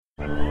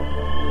The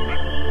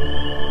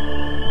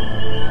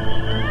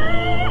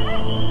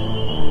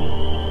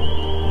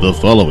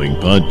following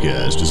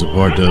podcast is a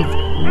part of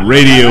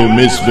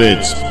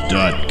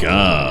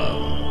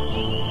RadioMisfits.com.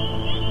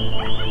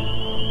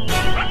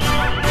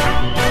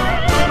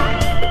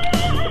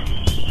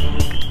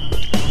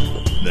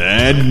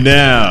 And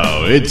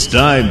now it's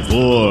time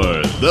for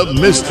the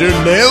Mr.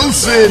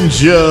 Nailsin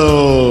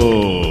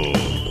Show.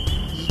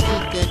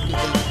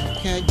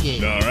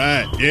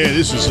 Alright, yeah,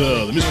 this is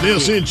the Mr.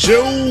 Nailsin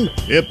Show,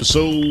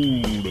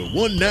 episode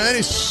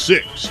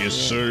 196. Yes,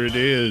 sir, it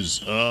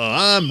is.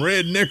 I'm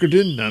Red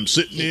Neckerton. I'm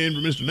sitting in for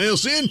Mr.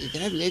 Nailsin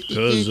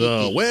because,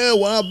 a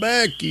while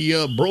back, he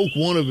broke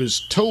one of his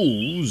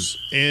toes,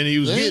 and he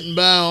was getting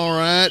by all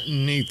right,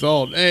 and he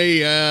thought, hey,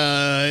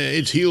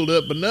 it's healed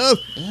up enough,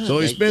 so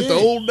he spent the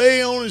whole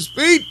day on his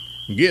feet,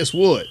 and guess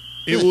what?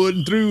 It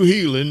wasn't through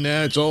healing.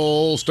 Now it's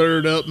all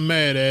stirred up and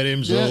mad at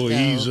him, so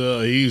he's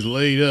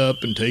laid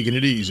up and taking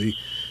it easy.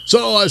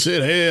 So I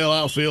said, hell,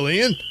 I'll fill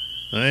in.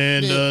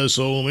 And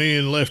so me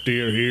and Lefty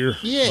are here.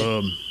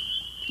 Yeah.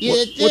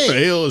 What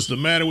the hell is the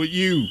matter with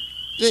you?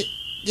 The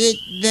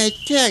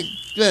tongue's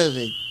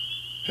swollen.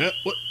 Huh?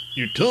 What?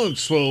 Your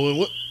tongue's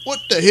swollen?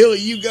 What the hell have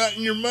you got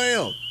in your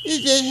mouth? I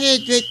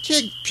had my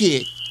tongue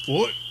pierced.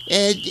 What?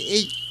 And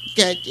it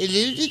got a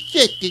little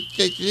infected,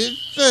 so it's a little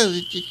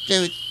swollen,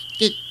 so it's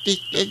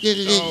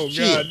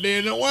God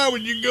damn, now why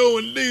would you go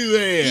and do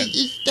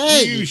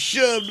that? You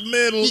shoved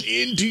metal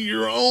into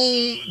your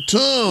own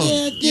tongue.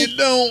 Yeah, you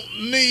don't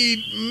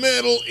need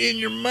metal in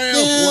your mouth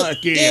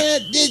like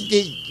that.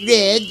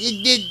 Red,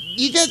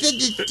 you don't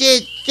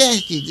understand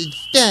fashion and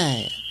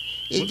style.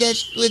 And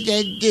that's what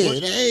I do.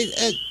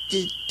 I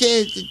just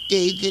tell the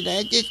things and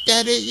I just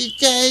started to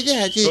try it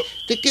out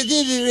to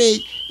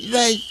commemorate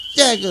my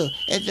struggle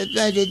as a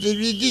brother to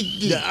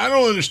religion. I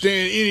don't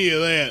understand any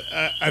of that.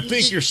 I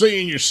think you're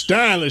saying you're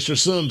stylish or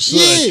some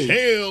such.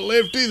 Hell,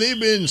 Lefty, they've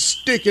been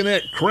sticking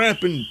that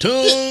crap in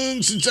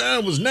tongue since I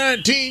was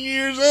 19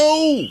 years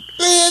old.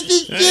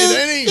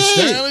 That ain't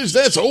stylish.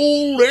 That's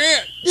old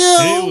hat. No.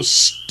 And it was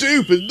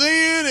stupid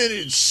then, and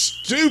it's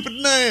stupid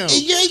now. And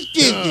you're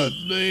stupid. God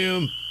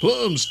damn,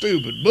 plumb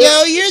stupid. But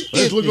no, you're stupid.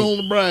 Let's look on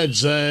the bright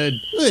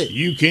side. What?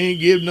 You can't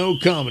give no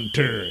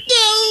commentary.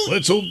 No.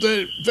 Let's hope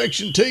that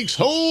infection takes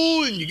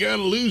hold and you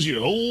gotta lose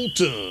your whole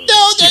tongue.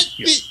 No, that's...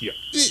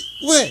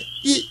 What?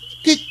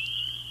 Could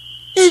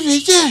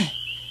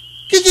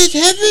this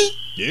happen?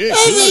 Yeah,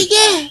 oh, my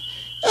God.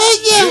 Oh,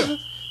 no.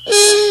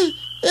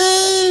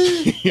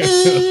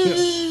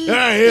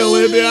 Hell,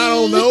 Lefty, I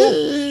don't know.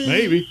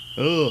 Maybe.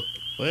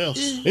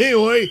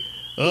 Anyway,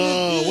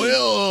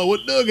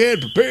 what Doug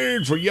had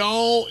prepared for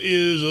y'all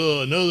is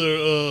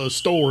another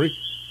story.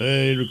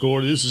 He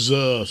recorded. This is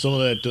some of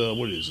that.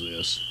 What is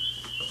this?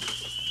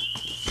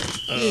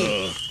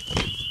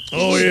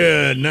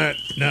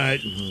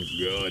 Night. Oh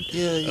God.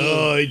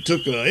 He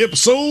took an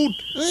episode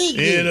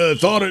and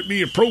thought it'd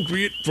be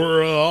appropriate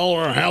for all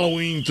our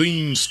Halloween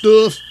themed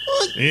stuff,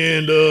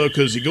 and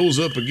because he goes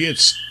up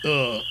against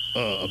a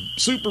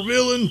super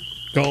villain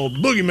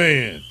called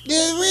Bogeyman.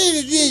 Now,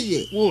 wait a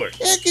minute. What?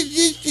 How could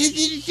this have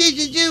anything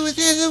to do with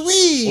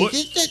Halloween? What?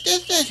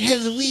 That's not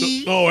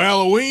Halloween. Oh,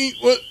 Halloween?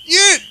 Well,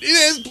 yeah,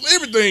 it has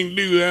everything to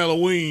do with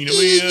Halloween. I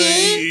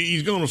mean,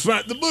 he's going to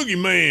fight the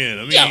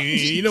Boogeyman. I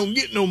mean, you don't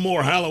get no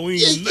more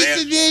Halloween than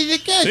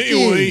that.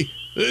 Anyway,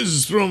 this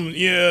is from,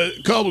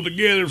 cobbled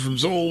together from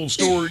some old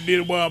story he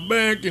did a while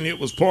back, and it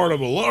was part of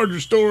a larger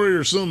story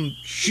or some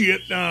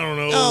shit. I don't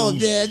know. Oh,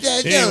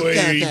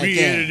 anyway, he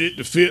re-edited it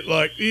to fit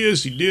like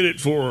this. He did it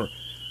for...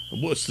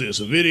 What's this,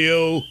 a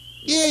video?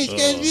 Yeah, he's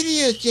got a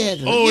video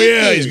channel. Oh,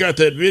 yeah, he's got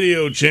that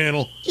video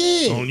channel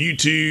on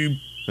YouTube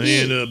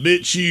and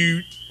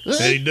BitChute. And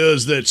he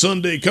does that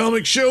Sunday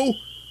comic show.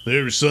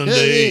 Every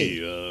Sunday,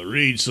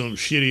 read some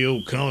shitty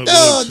old comic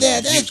book,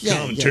 gives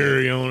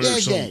commentary on it or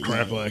some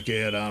crap like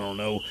that, I don't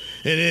know.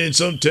 And then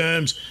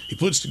sometimes he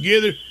puts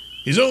together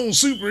his own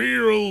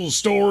superhero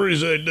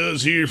stories that he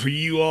does here for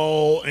you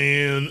all,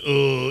 and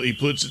he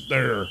puts it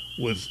there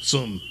with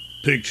some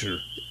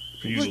picture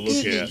for you to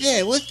look at.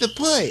 Yeah, what's the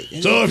point?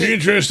 So if you're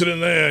interested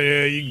in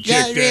that, you can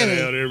check that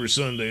out every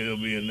Sunday. There'll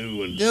be a new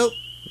one. Nope.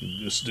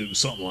 Just do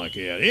something like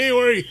that.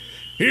 Anyway,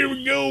 here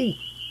we go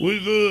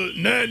with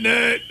Night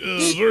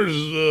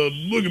versus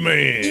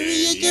Boogeyman.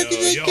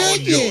 Y'all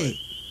enjoy.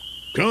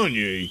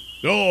 Kanye?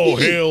 Oh,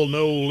 hell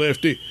no,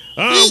 Lefty.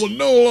 I will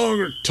no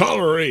longer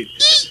tolerate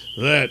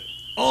that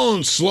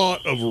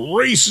onslaught of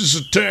racist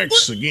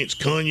attacks against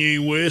Kanye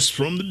West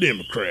from the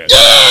Democrats.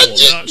 I will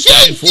not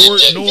stand for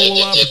it, nor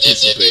will I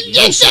participate.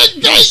 No, sir.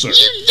 No, sir.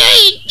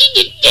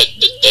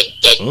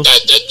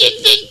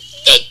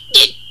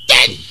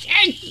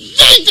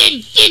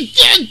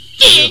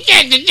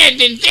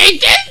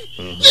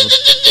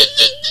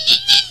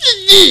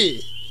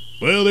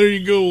 Well, there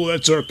you go.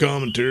 That's our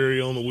commentary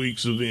on the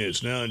week's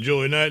events. Now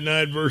enjoy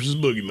Night versus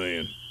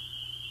Boogeyman.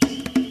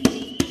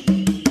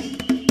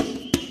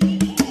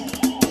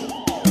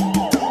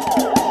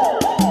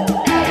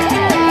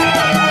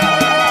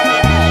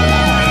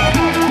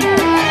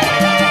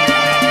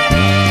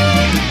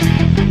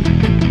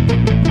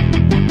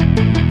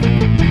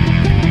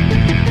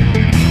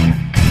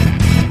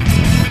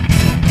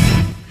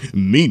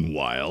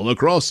 Meanwhile,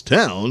 across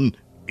town,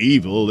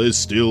 evil is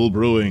still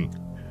brewing.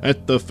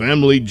 At the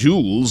Family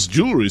Jewels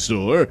jewelry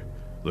store,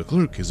 the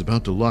clerk is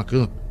about to lock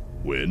up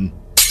when...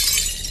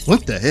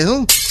 What the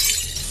hell?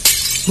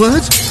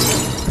 What?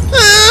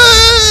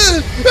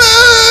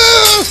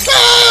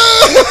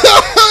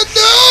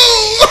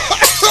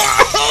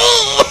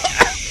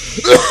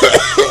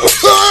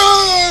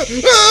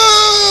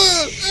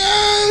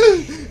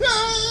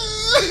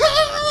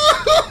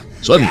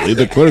 Suddenly,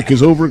 the clerk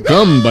is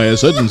overcome by a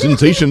sudden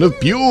sensation of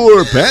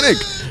pure panic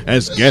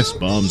as gas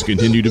bombs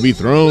continue to be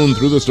thrown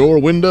through the store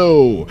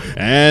window.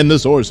 And the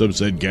source of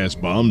said gas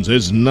bombs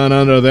is none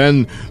other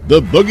than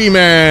the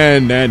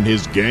Bogeyman and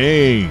his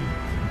gang.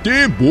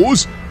 Damn,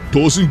 boss,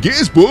 tossing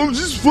gas bombs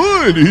is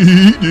fun.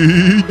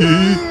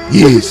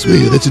 Yes,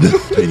 well, that's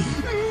enough, Tiny.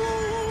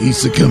 He's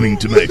succumbing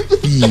to my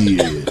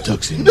fear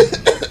toxin.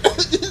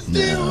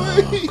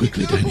 Now,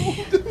 quickly,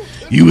 Tiny.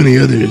 You and the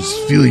others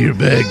fill your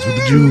bags with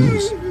the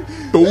jewels.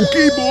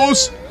 Okay,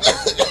 boss.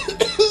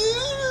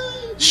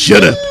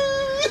 Shut up.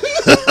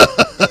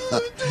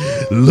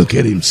 Look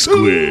at him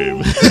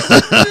squirm.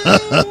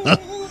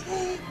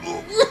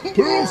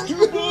 Pearls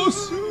too,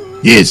 boss?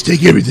 Yes,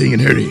 take everything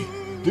and hurry.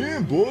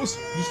 Damn, boss.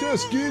 Just how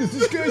scared is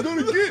this guy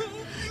gonna get?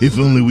 If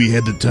only we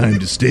had the time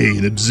to stay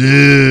and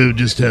observe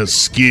just how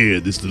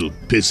scared this little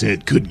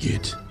pisshead could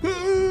get.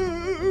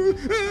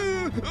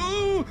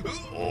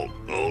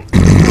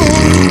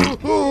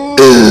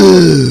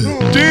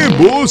 Damn,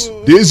 boss.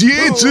 There's the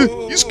answer.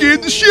 You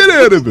scared the shit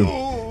out of him.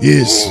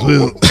 Yes,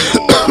 well,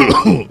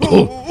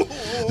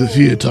 the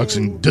fear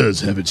toxin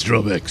does have its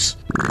drawbacks.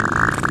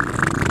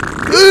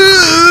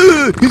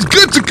 His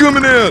guts are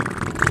coming out.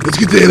 Let's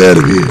get that out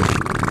of here.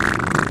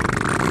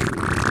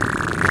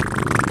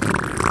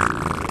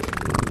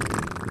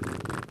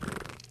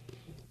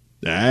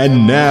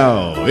 And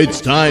now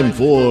it's time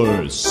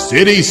for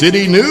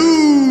City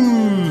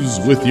News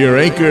with your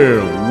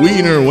anchor,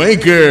 Wiener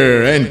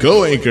Wanker, and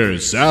co-anchor,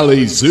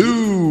 Sally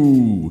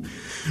Sue.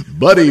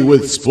 Buddy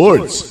with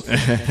sports,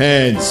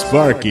 and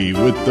Sparky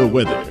with the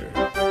weather.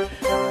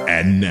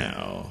 And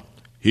now,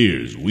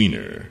 here's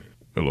Wiener.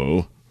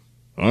 Hello,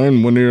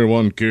 I'm Wiener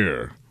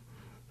Wanker.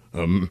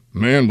 A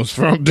man was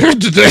found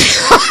dead today.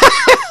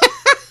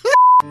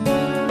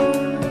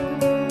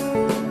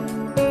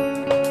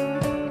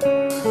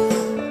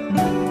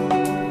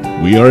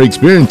 We are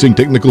experiencing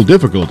technical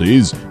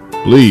difficulties.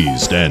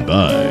 Please stand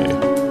by.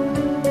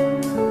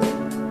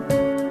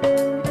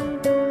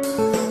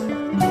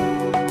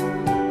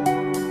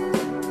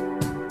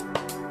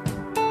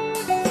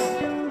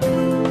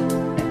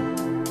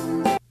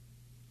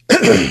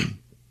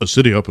 A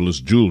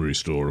Cityopolis jewelry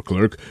store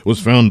clerk was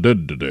found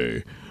dead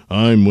today.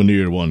 I'm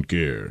Wiener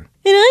Wanker.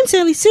 And I'm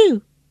Sally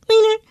Sue.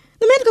 Wiener,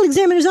 the medical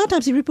examiner's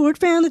autopsy report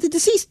found that the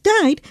deceased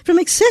died from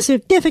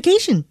excessive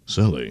defecation.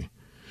 Sally,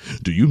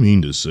 do you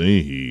mean to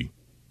say he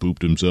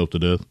pooped himself to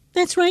death?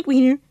 That's right,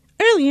 Wiener.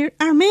 Earlier,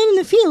 our man in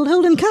the field,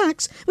 Holden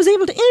Cox, was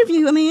able to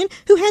interview a man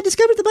who had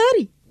discovered the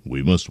body.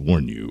 We must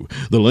warn you,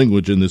 the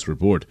language in this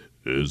report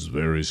is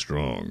very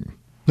strong.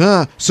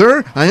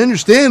 Sir, I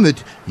understand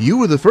that you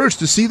were the first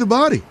to see the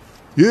body.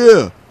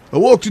 Yeah, I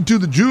walked into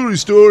the jewelry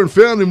store and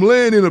found him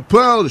laying in a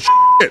pile of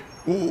shit.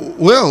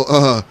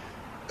 Well,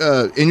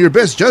 in your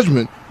best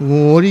judgment,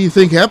 what do you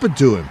think happened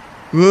to him?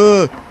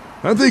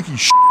 I think he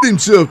shit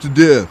himself to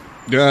death.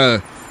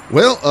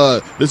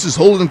 This is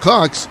Holden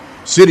Cox,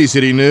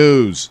 City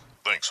News.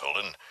 Thanks,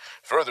 Holden.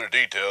 Further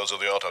details of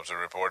the autopsy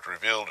report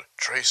revealed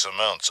trace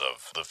amounts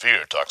of the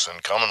fear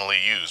toxin commonly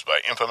used by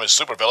infamous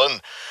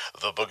supervillain,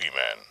 the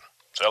Bogeyman.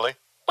 Sally?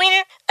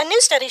 Wiener, a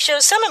new study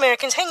shows some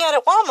Americans hang out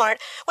at Walmart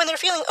when they're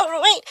feeling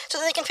overweight so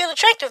that they can feel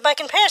attractive by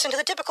comparison to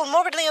the typical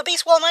morbidly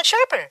obese Walmart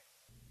shopper.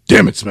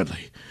 Damn it,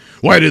 Smedley.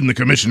 Why didn't the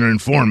commissioner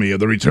inform me of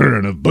the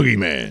return of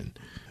Bogeyman?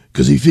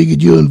 'Cause he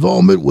figured your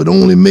involvement would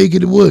only make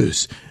it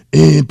worse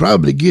and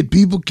probably get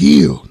people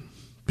killed.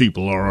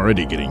 People are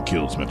already getting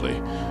killed, Smedley,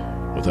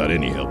 without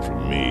any help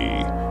from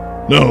me.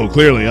 No,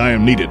 clearly I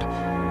am needed.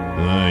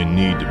 I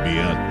need to be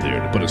out there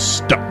to put a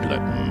stop to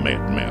that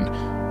madman.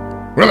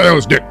 Where the hell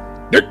is Dick?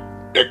 Dick!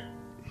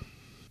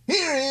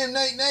 Here I am,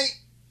 Night.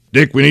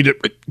 Dick, we need to...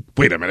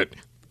 Wait a minute.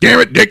 Damn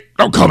it, Dick!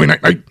 Don't call me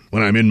Night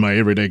when I'm in my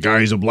everyday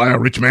guise of a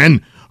rich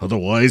man.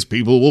 Otherwise,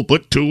 people will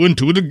put two and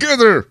two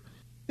together.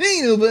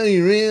 Ain't nobody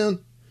around.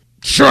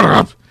 Shut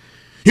up!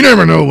 You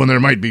never know when there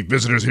might be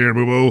visitors here,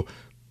 boo-boo.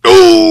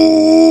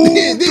 Oh!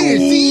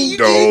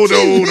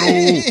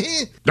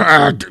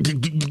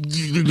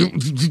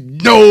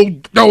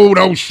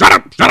 No, shut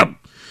up!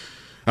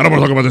 I don't want to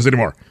talk about this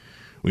anymore.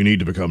 We need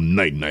to become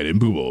Night and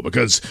Boo-Boo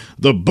because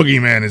the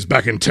Boogeyman is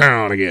back in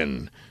town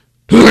again.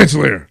 To the Night's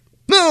Lair!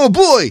 No,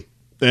 boy!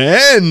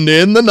 And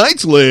in the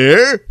Night's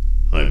Lair,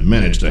 I've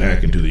managed to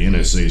hack into the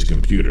NSA's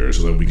computer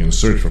so that we can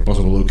search for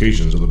possible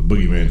locations of the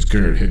Boogeyman's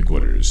current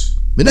headquarters.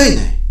 But Night,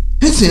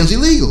 that sounds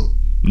illegal.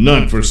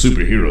 Not for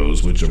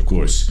superheroes, which, of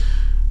course,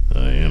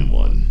 I am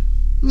one.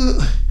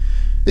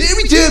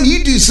 Every time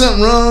you do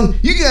something wrong,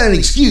 you got an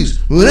excuse.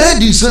 When I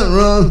do something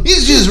wrong,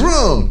 it's just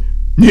wrong.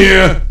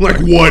 Yeah, like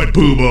what,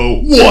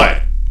 Boo-Boo?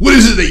 What? What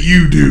is it that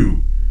you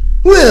do?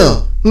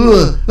 Well,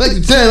 like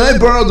the time I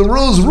borrowed the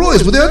Rolls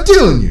Royce without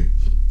telling you.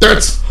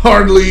 That's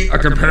hardly a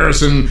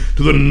comparison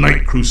to the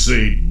Night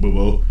Crusade,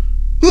 Boobo.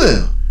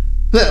 Well,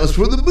 that was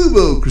for the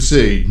Boobo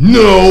Crusade.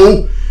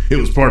 No! It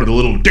was part of the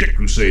Little Dick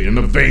Crusade in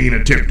a vain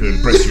attempt to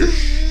impress your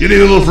shitty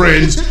little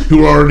friends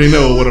who already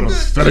know what a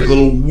pathetic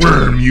little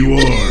worm you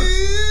are.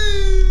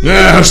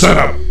 Now, shut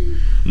up!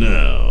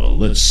 Now,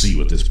 let's see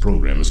what this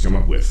program has come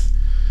up with.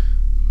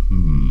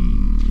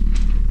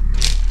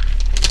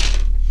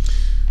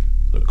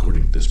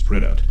 According to this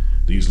printout,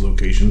 these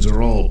locations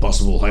are all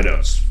possible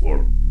hideouts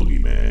for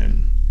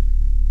Bogeyman.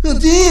 Oh,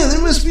 damn,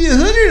 there must be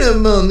 100 of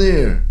them on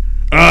there.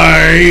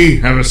 I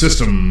have a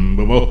system,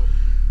 Bobo,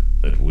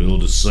 that will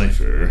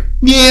decipher.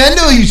 Yeah, I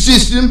know your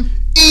system.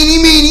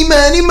 Eeny, meeny,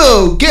 miny,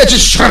 mo. Catch a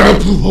Shut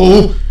up,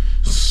 Bobo!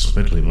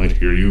 Smedley might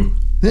hear you.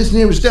 That's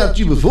never stopped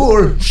you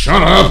before.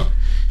 Shut up!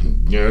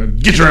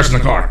 Get your ass in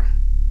the car.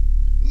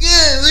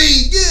 Yeah,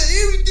 Lee, yeah,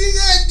 everything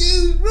I do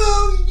is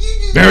wrong. You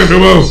just Damn it,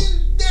 Bobo!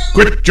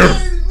 Quit your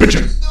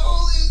bitching!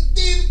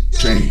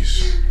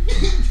 Jeez.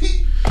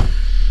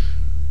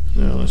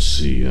 Now, let's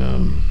see,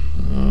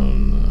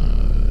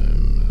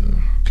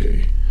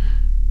 okay.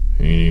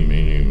 Eeny,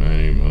 meeny,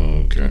 miny,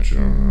 mo, catch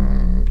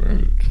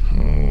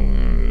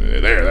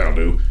there, that'll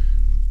do.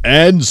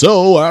 And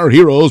so our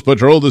heroes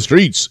patrol the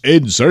streets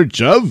in search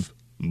of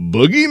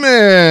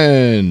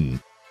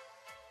Bogeyman.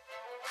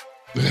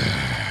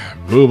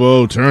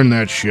 Boobo, turn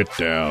that shit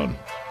down.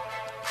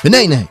 But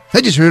night,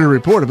 I just heard a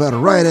report about a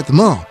riot at the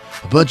mall.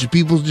 A bunch of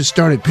people just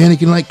started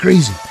panicking like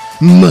crazy.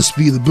 Must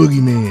be the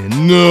Boogeyman.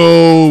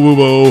 No,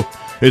 Boobo.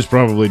 It's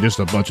probably just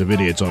a bunch of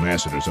idiots on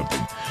acid or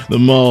something. The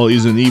mall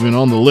isn't even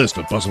on the list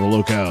of possible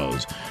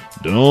locales.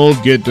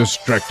 Don't get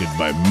distracted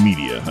by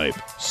media hype.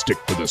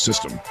 Stick to the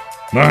system.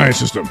 My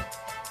system.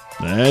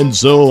 And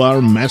so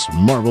our masked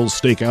marvels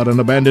stake out an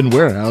abandoned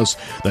warehouse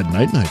that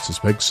Night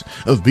suspects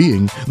of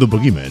being the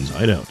Boogeyman's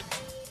hideout.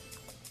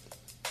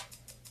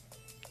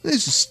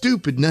 This is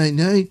stupid,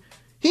 Night.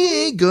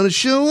 He ain't gonna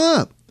show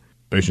up.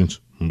 Patience,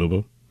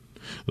 Boobo.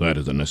 That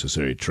is a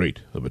necessary trait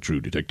of a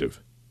true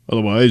detective.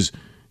 Otherwise,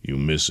 you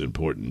miss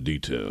important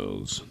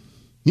details.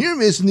 You're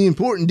missing the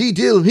important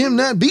detail of him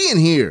not being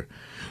here.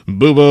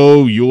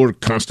 Boobo, your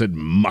constant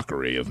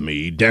mockery of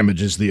me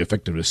damages the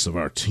effectiveness of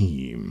our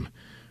team.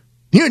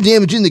 You're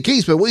damaging the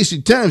case by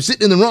wasting time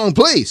sitting in the wrong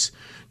place.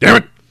 Damn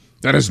it!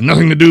 That has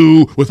nothing to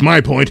do with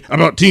my point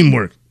about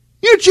teamwork.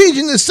 You're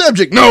changing the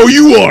subject. No,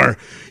 you are!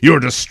 Your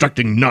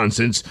distracting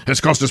nonsense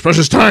has cost us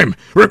precious time.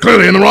 We're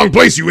clearly in the wrong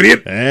place, you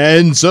idiot!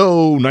 And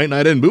so, Night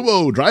and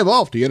Boobo drive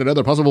off to get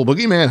another possible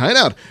Boogeyman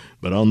hideout.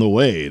 But on the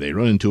way, they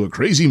run into a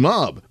crazy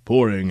mob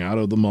pouring out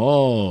of the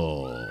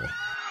mall.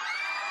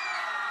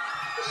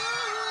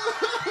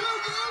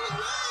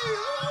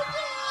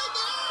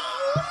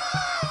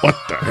 What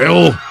the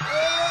hell?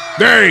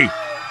 Hey!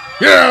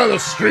 Get out of the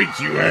streets,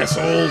 you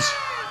assholes!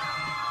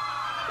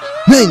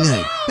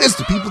 Night, that's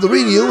the people the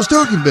radio was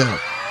talking about.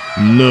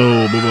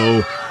 No,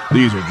 Boobo,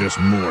 these are just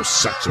more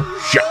sacks of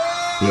shit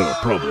who have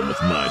a problem with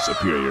my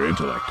superior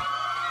intellect.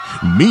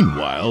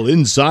 Meanwhile,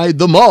 inside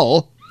the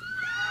mall...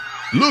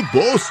 Look,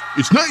 boss,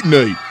 it's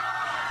Night.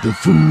 The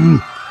fool,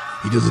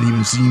 he doesn't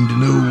even seem to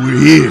know we're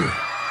here.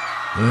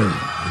 Well,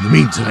 in the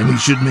meantime, he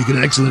should make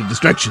an excellent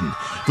distraction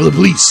for the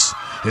police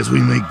as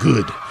we make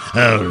good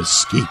our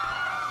escape.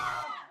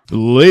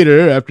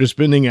 Later, after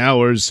spending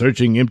hours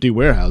searching empty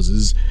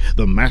warehouses,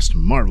 the masked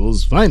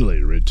marvels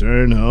finally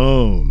return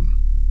home.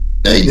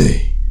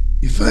 Hey,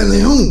 you're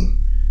finally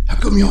home. How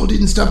come y'all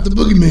didn't stop the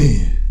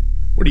Boogeyman?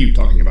 What are you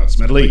talking about,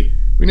 Smedley?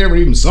 We never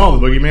even saw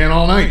the Boogeyman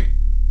all night.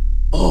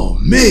 Oh,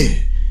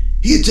 man,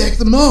 he attacked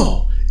the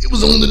mall. It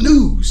was on the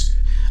news.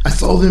 I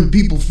saw them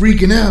people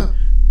freaking out,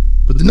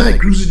 but the night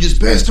cruiser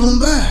just passed on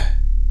by.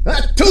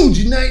 I told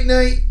you,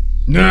 Night.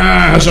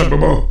 Nah, hush up,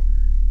 Bobo.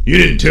 You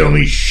didn't tell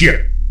me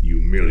shit. You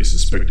merely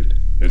suspected.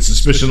 And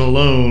suspicion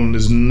alone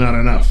is not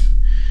enough.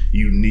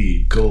 You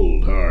need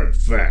cold, hard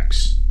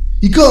facts.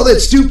 You call that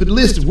stupid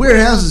list of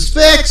warehouses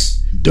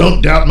facts?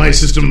 Don't doubt my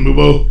system,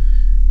 Boobo.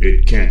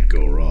 It can't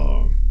go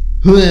wrong.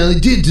 Well,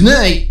 it did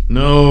tonight.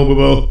 No,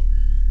 Boobo.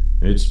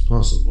 It's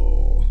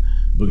possible.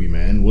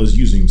 Boogeyman was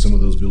using some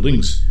of those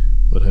buildings,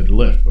 but had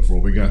left before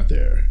we got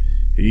there.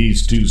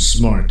 He's too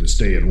smart to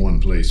stay in one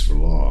place for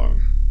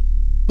long.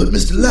 But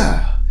Mr.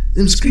 Lyle,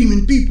 them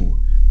screaming people,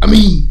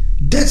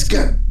 that's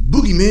got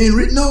Boogeyman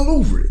written all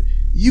over it.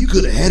 You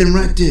could have had him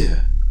right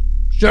there.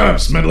 Shut up,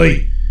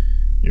 Smedley.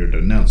 You're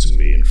denouncing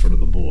me in front of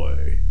the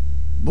boy.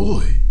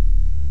 Boy?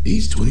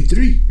 He's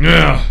 23.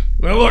 Yeah.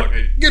 Well, look,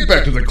 get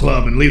back to the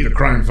club and leave the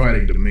crime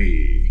fighting to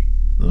me.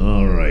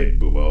 All right,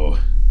 Boobo.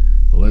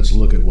 Let's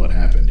look at what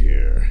happened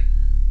here.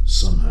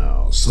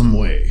 Somehow, some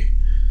way,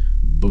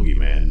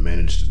 Boogeyman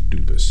managed to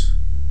dupe us.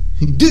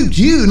 He duped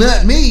you,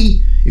 not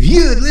me. If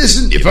you had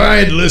listened... If I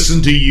had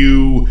listened to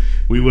you,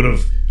 we would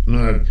have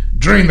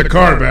drained the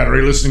car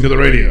battery listening to the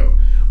radio.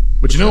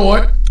 But you know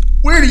what?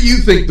 Where do you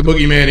think the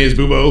Boogeyman is,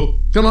 Boobo?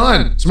 Come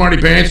on, smarty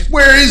pants.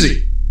 Where is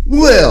he?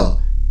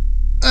 Well,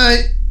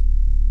 I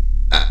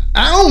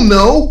don't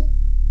know.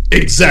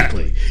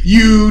 Exactly.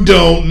 You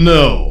don't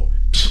know.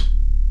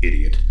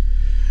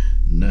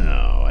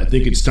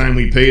 think it's time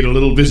we paid a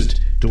little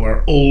visit to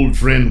our old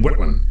friend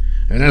Wetland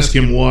and ask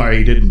him why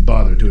he didn't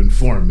bother to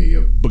inform me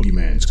of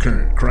Boogeyman's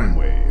current crime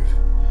wave.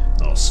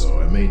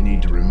 Also, I may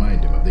need to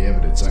remind him of the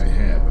evidence I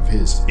have of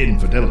his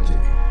infidelity.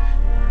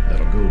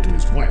 That'll go to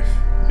his wife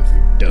if he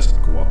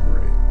doesn't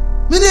cooperate.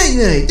 But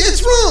Night-Night,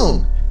 that's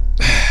wrong!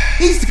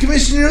 He's the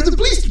commissioner of the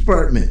police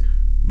department.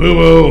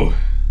 Boo-boo!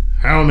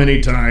 How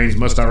many times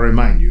must I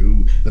remind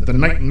you that the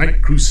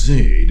Night-Night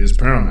crusade is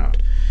paramount?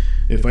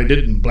 If I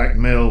didn't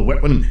blackmail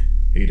Wetland,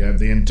 he'd have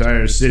the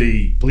entire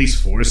city police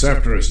force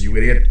after us, you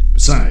idiot.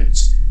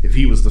 Besides, if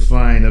he was the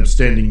fine,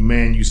 upstanding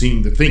man you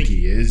seem to think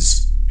he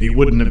is, he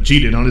wouldn't have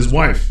cheated on his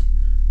wife.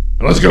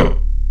 Now let's go.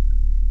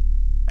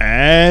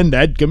 And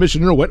at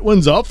Commissioner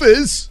Wetland's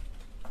office.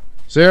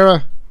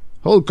 Sarah,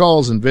 hold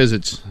calls and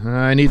visits.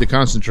 I need to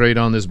concentrate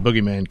on this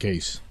Boogeyman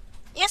case.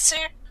 Yes,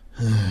 sir.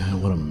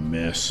 What a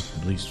mess.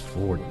 At least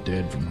 4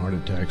 dead from heart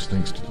attacks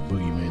thanks to the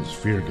Boogeyman's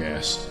fear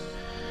gas.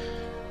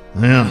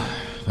 Well,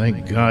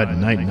 thank God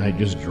Night-Night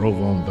just drove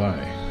on by.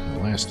 The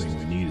last thing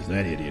we need is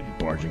that idiot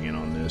barging in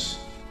on this.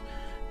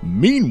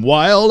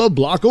 Meanwhile, a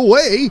block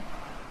away.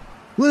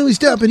 What are we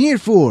stopping here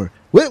for?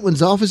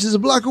 Wetland's office is a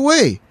block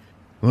away.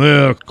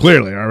 Well,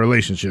 clearly our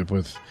relationship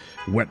with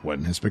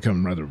Wetland has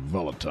become rather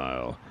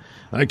volatile.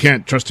 I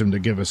can't trust him to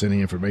give us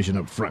any information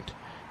up front,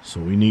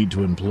 so we need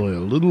to employ a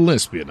little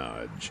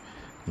espionage.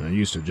 I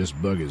used to just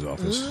bug his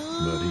office,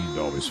 but he'd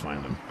always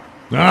find them.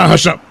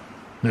 Hush up!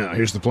 Now,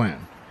 here's the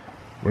plan.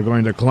 We're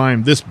going to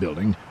climb this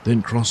building,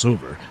 then cross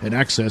over and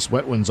access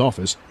Wetland's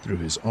office through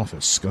his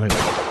office skylight.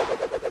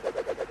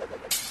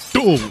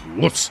 Oh,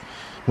 whoops!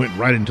 Went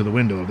right into the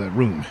window of that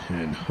room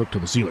and hooked to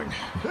the ceiling.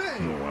 Hey!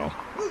 Oh, well.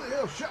 Who the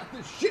hell shot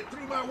this shit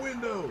through my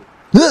window?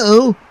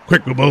 Uh-oh!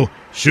 Quick, Bobo!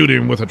 Shoot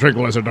him with a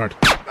tranquilizer dart.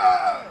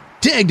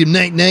 Tagged him,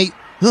 Night-Night.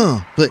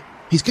 Oh, but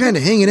he's kind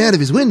of hanging out of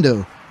his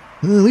window.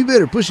 We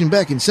better push him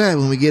back inside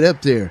when we get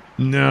up there.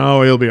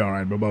 No, he'll be all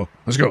right, Bobo.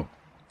 Let's go.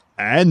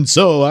 And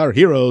so our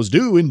heroes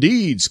do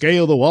indeed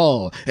scale the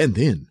wall, and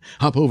then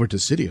hop over to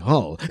City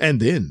Hall, and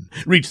then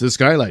reach the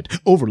skylight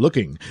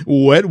overlooking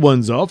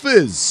Wetland's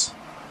office.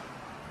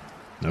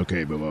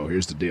 Okay, Bobo,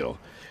 here's the deal.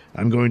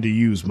 I'm going to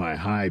use my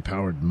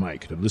high-powered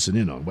mic to listen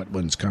in on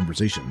Wetland's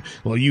conversation,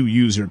 while you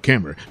use your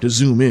camera to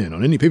zoom in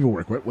on any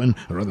paperwork Wetland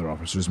or other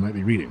officers might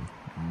be reading.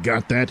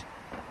 Got that?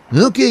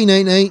 Okay,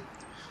 Night-Night.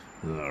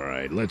 All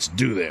right, let's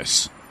do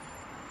this.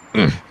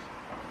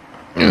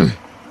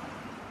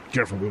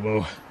 Careful,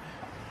 Bobo.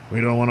 We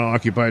don't want to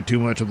occupy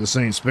too much of the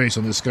same space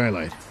on this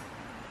skylight.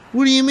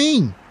 What do you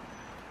mean?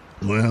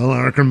 Well,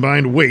 our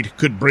combined weight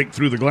could break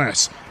through the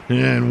glass.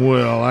 And,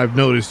 well, I've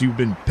noticed you've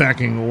been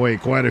packing away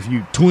quite a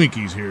few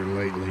Twinkies here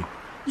lately.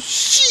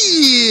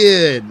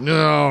 Shit!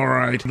 All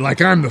right,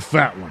 like I'm the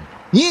fat one.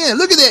 Yeah,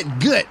 look at that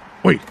gut.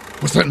 Wait,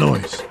 what's that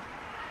noise?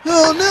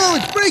 Oh, no,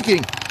 it's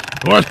breaking.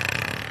 What?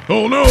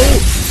 Oh, no!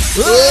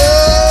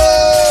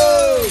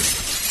 Whoa!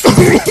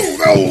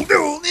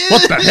 No!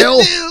 What the hell?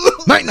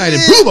 Night-Night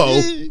and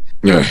Boo-Bo!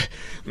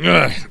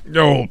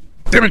 Oh,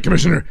 damn it,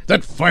 Commissioner.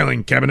 That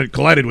filing cabinet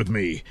collided with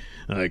me.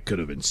 I could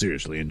have been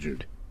seriously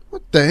injured.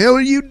 What the hell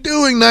are you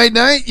doing,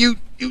 Night-Night? You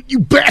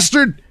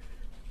bastard!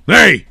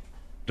 Hey!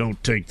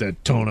 Don't take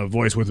that tone of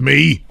voice with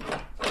me.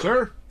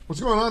 Sir,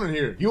 what's going on in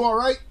here? You all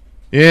right?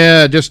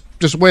 Yeah, just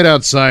wait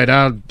outside.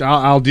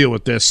 I'll deal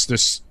with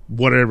this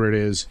whatever it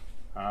is.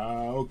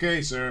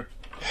 Okay, sir.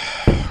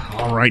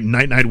 All right,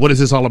 Night-Night, what is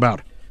this all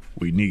about?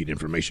 We need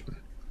information.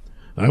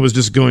 I was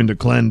just going to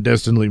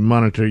clandestinely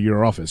monitor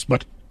your office,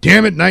 but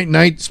damn it,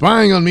 Night-Night,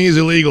 spying on me is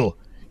illegal.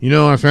 You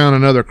know, I found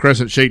another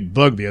crescent-shaped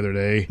bug the other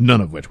day,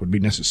 none of which would be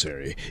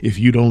necessary if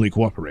you'd only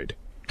cooperate.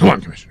 Come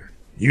on, Commissioner.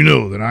 You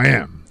know that I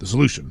am the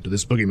solution to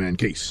this Boogeyman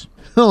case.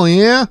 Oh,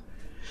 yeah?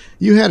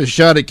 You had a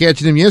shot at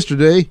catching him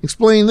yesterday.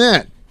 Explain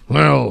that.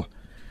 Well,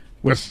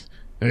 with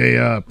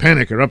a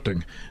panic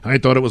erupting, I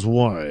thought it was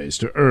wise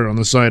to err on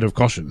the side of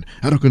caution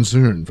out of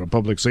concern for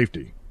public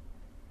safety.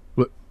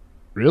 What?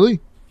 Really?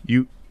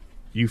 You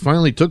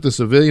finally took the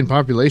civilian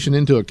population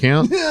into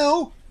account?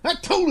 No, I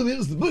told him it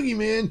was the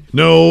Boogeyman.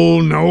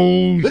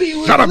 No. But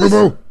he Shut up,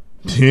 Boo-Boo.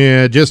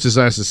 Yeah, just as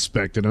I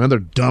suspected. Another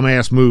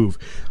dumbass move.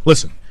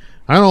 Listen,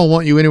 I don't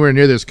want you anywhere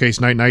near this case,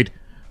 Night-Night.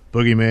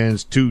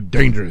 Boogeyman's too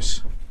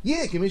dangerous.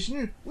 Yeah,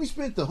 Commissioner, we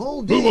spent the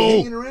whole day Boo-Boo.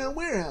 hanging around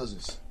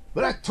warehouses.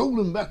 But I told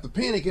him about the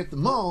panic at the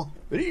mall,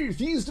 but he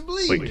refused to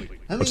believe Wait, me.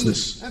 what's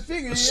this? I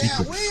figured A it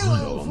secret out way file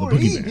on the before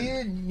he Boogeyman.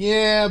 did.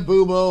 Yeah,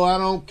 Boo-Bo, I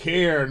don't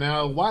care.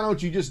 Now, why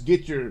don't you just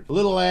get your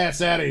little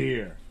ass out of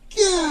here?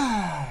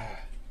 God.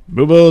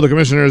 Boo-Boo, the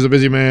Commissioner is a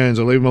busy man,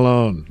 so leave him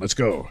alone. Let's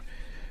go.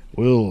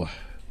 We'll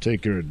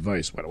take your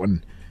advice, Wet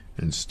One,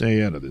 and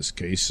stay out of this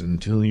case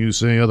until you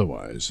say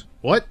otherwise.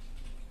 What?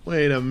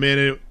 Wait a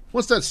minute.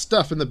 What's that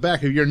stuff in the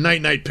back of your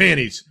night-night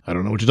panties? I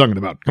don't know what you're talking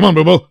about. Come on,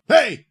 Boo-Boo.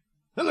 Hey!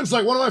 That looks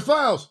like one of my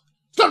files.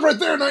 Stop right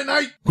there,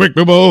 Night-Night! Quick,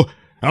 Boo-Boo.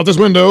 Out this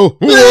window.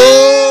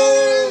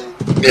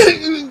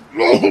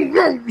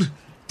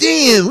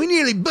 Damn, we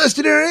nearly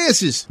busted our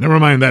asses. Never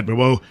mind that,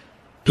 Boo-Boo.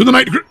 To the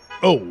night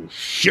Oh,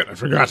 shit, I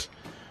forgot.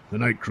 The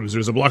night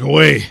cruiser's a block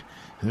away,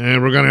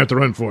 and we're gonna have to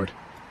run for it.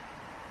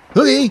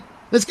 Okay,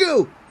 let's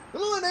go.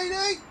 Come on,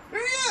 Night-Night.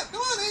 Hurry up.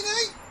 Come on,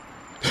 Night-Night.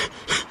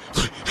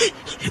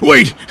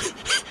 Wait!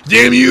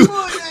 Damn you! Come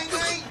on,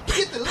 Night-Night.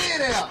 Get the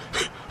lid out.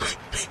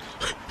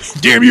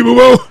 Damn you,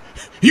 Boo-Boo!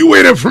 You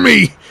wait up for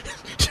me!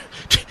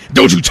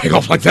 Don't you take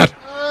off like that!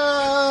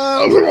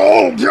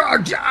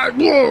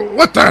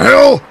 What the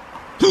hell?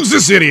 Who's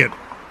this idiot?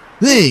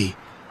 Hey,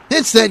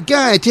 that's that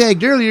guy I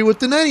tagged earlier with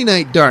the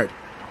Nighty-Night dart.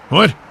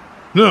 What?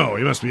 No,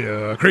 he must be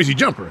a crazy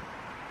jumper.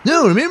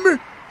 No,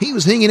 remember? He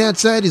was hanging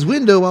outside his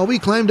window while we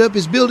climbed up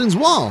his building's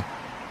wall.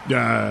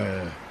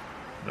 No.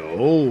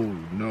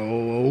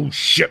 Oh,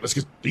 shit. Let's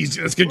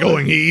get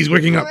going. He's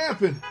waking up. What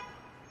happened?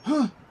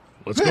 Huh?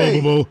 Let's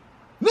Hey. go, Boo-Boo.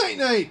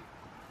 Night-Night!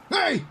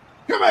 Hey,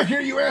 come back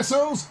here, you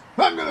assholes!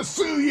 I'm gonna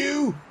sue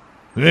you!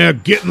 Yeah,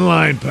 get in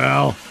line,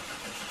 pal.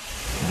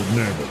 The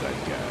nerve of that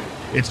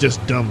guy. It's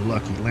just dumb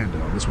luck he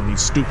landed on this when he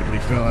stupidly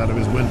fell out of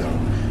his window.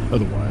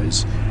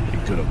 Otherwise, he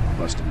could have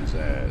busted his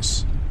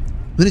ass.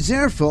 But it's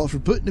our fault for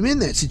putting him in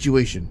that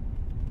situation.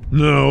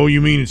 No, you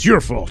mean it's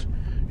your fault.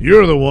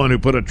 You're the one who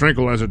put a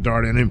tranquilizer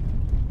dart in him.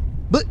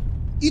 But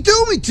you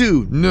told me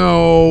to!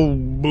 No,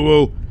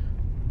 Boo-Boo.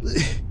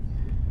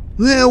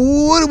 Well,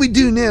 what do we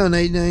do now,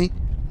 Night-Night?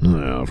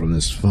 Well, from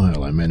this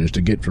file I managed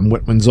to get from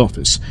Whitman's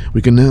office,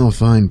 we can now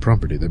find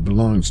property that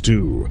belongs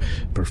to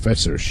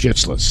Professor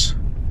Schitzless.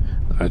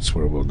 That's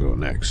where we'll go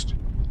next.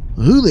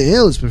 Who the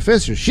hell is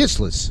Professor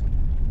Schitzless?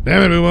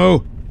 Damn it,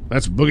 Boo-Boo.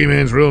 That's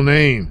Boogeyman's real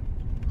name.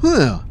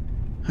 Well,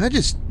 I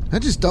just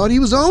thought he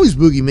was always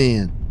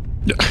Boogeyman.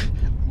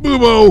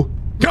 Boo-Boo!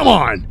 Come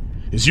on!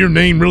 Is your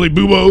name really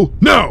Boo-Boo?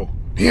 No!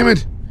 Damn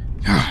it!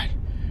 God.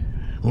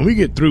 When we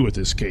get through with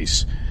this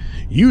case,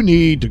 you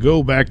need to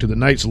go back to the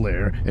Knight's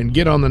Lair and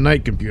get on the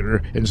night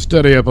computer and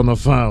study up on the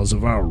files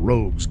of our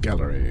rogues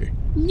gallery.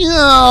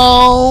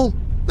 No!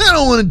 I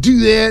don't want to do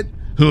that.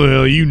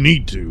 Well, you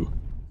need to.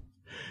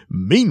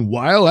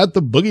 Meanwhile, at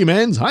the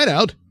Boogeyman's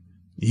hideout.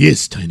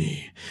 Yes,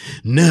 Tiny.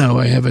 Now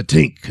I have a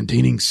tank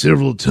containing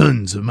several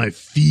tons of my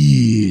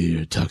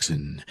fear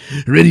toxin,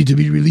 ready to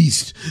be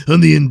released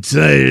on the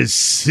entire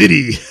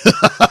city.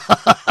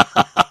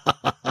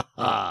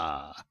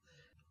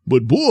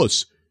 But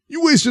boss,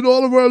 you wasted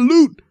all of our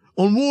loot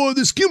on more of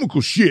this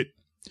chemical shit.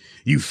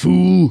 You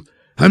fool!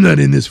 I'm not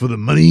in this for the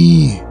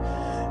money.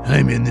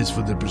 I'm in this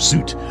for the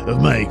pursuit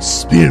of my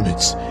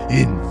experiments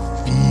in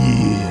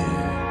fear.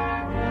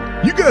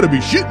 You gotta be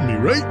shitting me,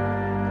 right?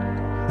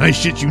 I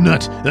shit you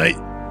not.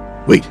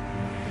 Wait,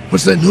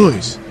 what's that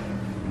noise?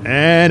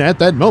 And at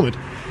that moment,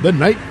 the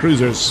night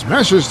cruiser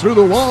smashes through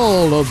the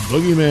wall of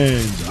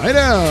Boogeyman's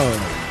hideout.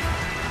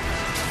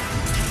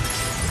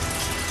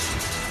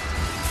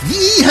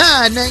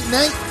 Yeehaw,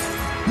 Night-Night!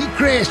 You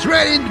crashed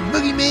right into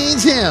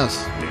Boogeyman's house.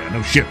 Yeah,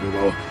 no shit,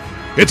 Boo-Boo.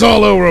 It's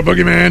all over,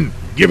 Boogeyman.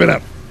 Give it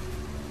up.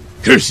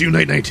 Curse you,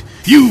 Night-Night.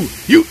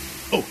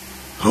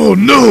 Oh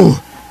no!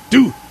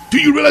 Do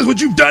you realize what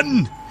you've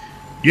done?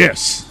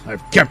 Yes,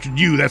 I've captured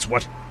you, that's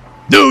what.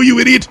 No, you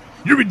idiot!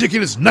 Your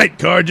ridiculous night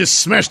car just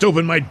smashed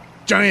open my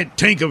giant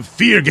tank of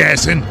fear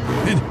gas and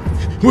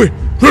we're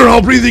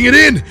all breathing it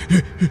in!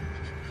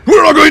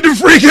 We're all going to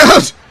freak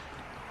out!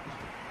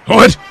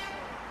 What?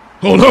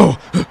 Oh no!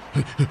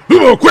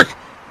 Boo-Boo, quick!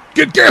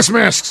 Get gas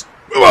masks!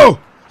 Boo-Boo!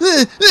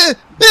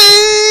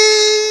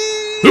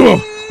 Boo-Boo,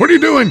 what are you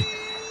doing?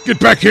 Get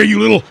back here, you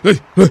little...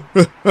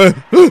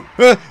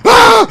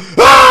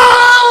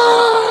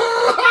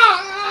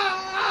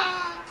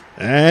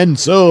 And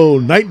so,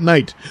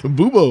 Night-Night,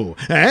 Boo-Boo,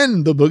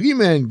 and the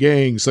Boogeyman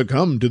gang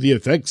succumb to the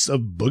effects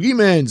of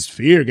Boogeyman's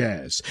fear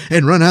gas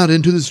and run out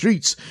into the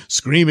streets,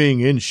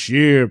 screaming in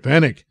sheer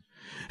panic.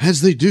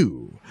 As they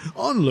do,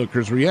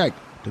 onlookers react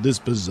to this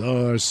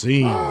bizarre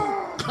scene.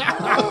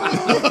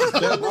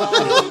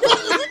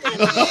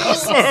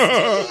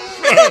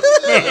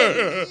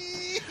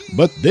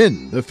 But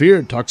then the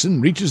fear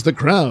toxin reaches the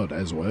crowd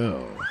as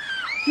well.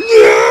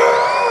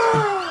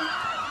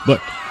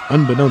 But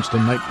unbeknownst to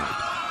Night-Night,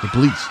 the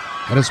police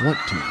had a SWAT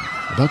team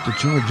about to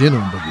charge in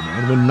on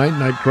Boogeyman when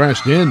Night-Night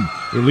crashed in,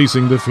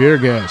 releasing the fear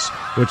gas,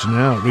 which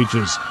now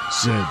reaches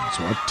said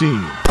SWAT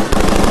team.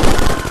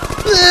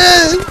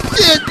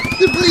 Shit!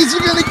 The police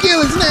are gonna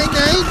kill us,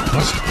 Night-Night!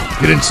 Must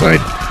get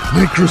inside.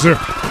 Night Cruiser.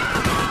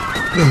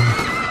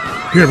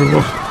 Here,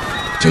 Boo-Boo.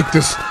 Take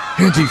this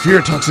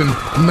anti-fear toxin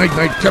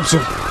Night-Night capsule.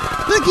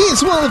 I can't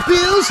swallow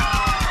pills!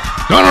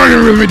 Don't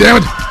argue with me, damn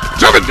it!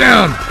 Shove it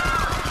down!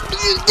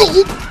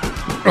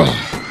 Oh,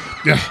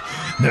 yeah.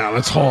 Now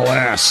let's haul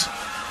ass.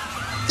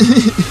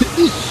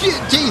 This shit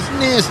tastes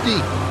nasty!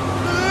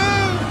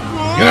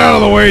 Get out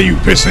of the way, you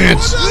piss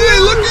ants! Hey,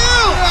 look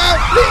out!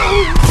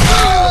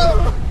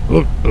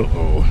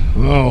 Uh-oh.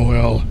 Oh,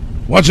 well.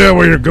 Watch out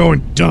where you're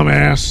going,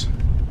 dumbass.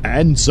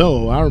 And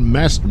so our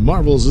masked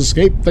marvels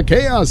escape the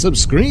chaos of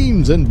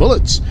screams and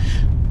bullets.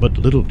 But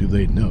little do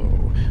they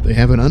know, they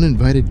have an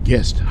uninvited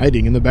guest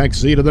hiding in the back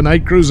seat of the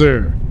night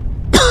cruiser.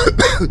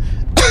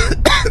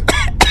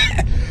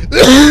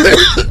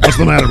 What's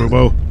the matter,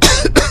 Boo-Boo?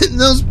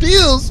 Those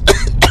pills!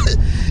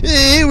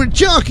 They were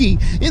chalky,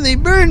 and they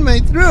burned my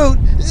throat.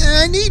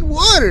 I need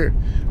water.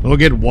 We'll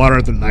get water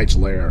at the Knight's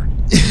Lair.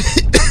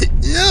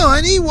 No,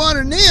 I need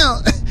water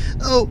now.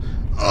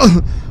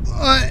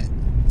 I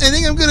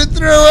think I'm gonna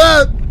throw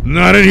up.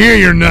 Not in here,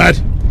 you're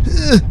not.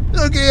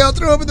 Okay, I'll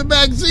throw up in the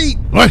back seat.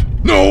 What?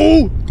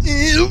 No!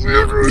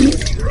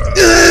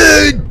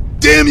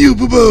 Damn you,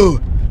 Boo-Boo!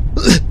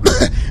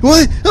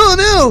 What? Oh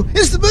no,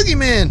 it's the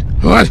Boogeyman.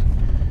 What?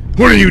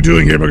 What are you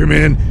doing here,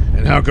 Bogeyman?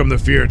 And how come the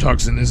fear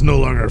toxin is no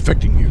longer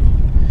affecting you?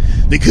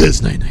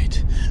 Because,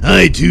 Night-Night,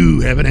 I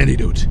too have an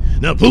antidote.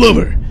 Now pull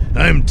over.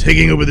 I'm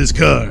taking over this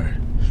car.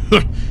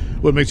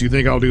 What makes you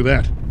think I'll do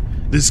that?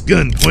 This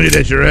gun pointed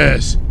at your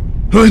ass.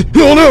 What?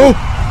 Oh no!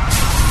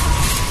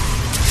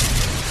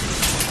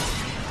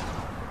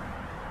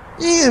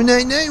 Damn,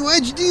 Night-Night,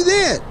 why'd you do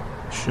that?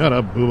 Shut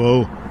up,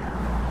 Boo-Boo.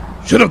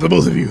 Shut up, the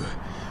both of you.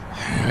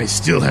 I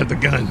still have the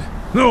gun.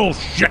 Oh,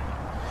 shit!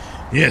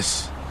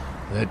 Yes,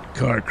 that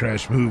car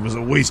crash move was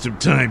a waste of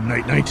time,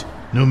 Night-Night,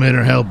 no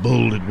matter how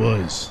bold it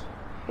was.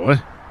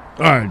 What?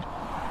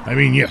 I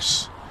mean,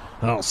 yes.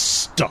 I'll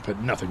stop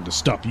at nothing to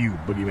stop you,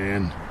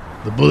 Boogeyman.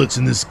 The bullets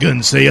in this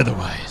gun say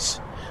otherwise.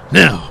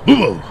 Now,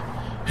 Boo-Boo,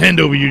 hand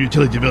over your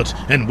utility belt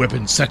and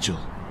weapons satchel.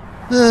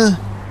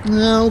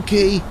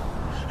 Okay.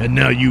 And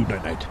now you,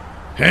 Night-Night,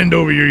 hand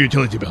over your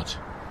utility belt.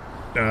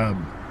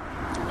 Come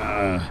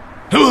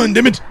on,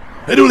 dammit!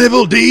 I don't have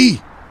all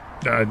day!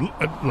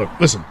 Look,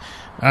 listen.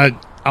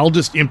 I'll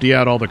just empty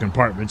out all the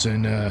compartments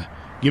and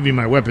give you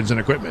my weapons and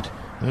equipment.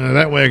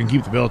 That way I can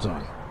keep the belt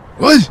on.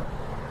 What?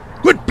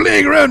 Quit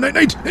playing around,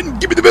 Night-Night, and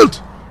give me the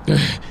belt!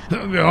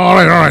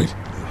 All right.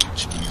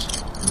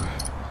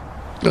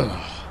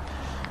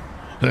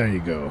 There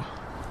you go.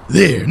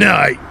 There,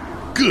 now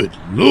Good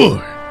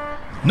Lord!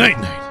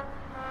 Night-Night,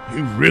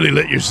 you've really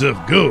let yourself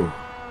go.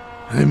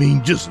 I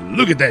mean, just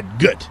look at that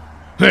gut.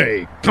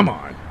 Hey, come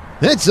on.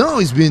 That's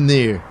always been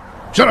there.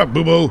 Shut up,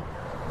 Boo-Boo.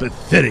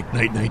 Pathetic,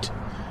 Night-Night.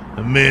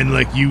 A man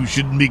like you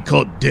shouldn't be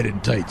caught dead in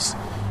tights.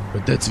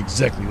 But that's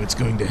exactly what's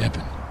going to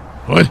happen.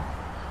 What?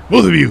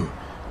 Both of you,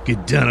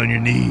 get down on your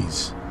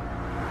knees.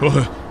 What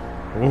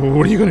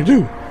are you going to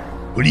do?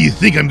 What do you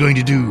think I'm going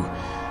to do?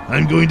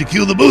 I'm going to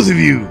kill the both of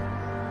you.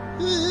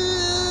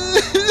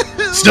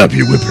 Stop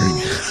your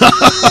whimpering.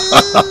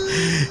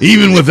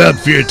 Even without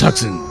fear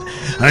toxin,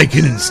 I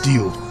can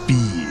instill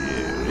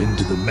fear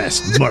into the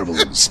masked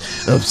marbles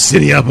of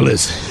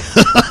Cityopolis.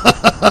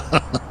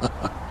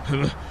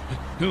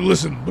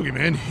 Listen,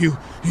 Boogeyman, you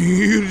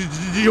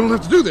don't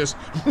have to do this.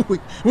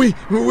 We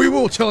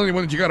won't tell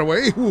anyone that you got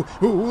away.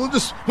 We'll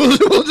just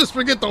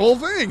forget the whole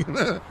thing.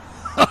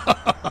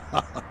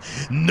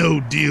 No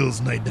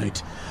deals,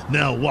 Night-Night.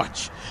 Now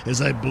watch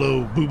as I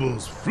blow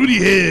Boo-Boo's fruity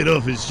head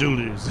off his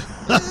shoulders.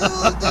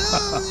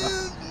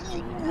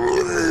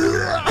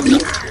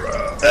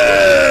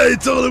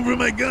 It's all over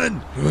my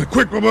gun.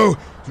 Quick, Boo-Boo,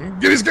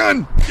 get his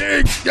gun.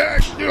 Damn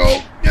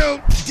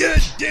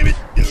it.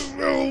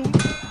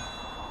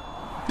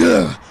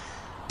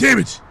 Damn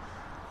it.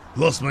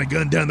 Lost my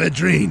gun down that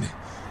drain.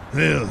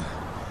 Well,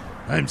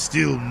 I'm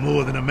still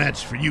more than a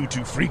match for you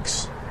two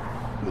freaks.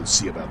 We'll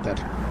see about that.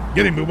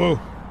 Get him, Boo-Boo.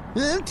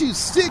 I'm too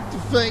sick to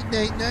fight,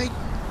 Night-Night.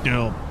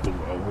 No,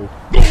 Boo-Boo.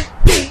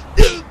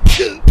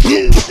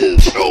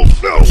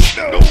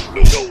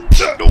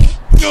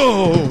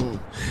 No.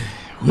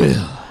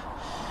 Well,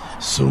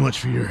 so much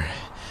for your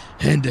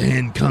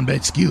hand-to-hand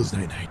combat skills,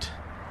 Night-Night.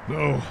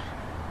 No,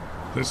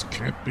 this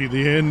can't be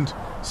the end.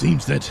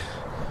 Seems that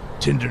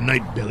tender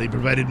Nightbelly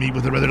provided me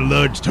with a rather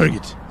large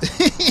target.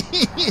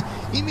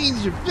 He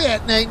means you're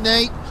fat,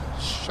 Night-Night.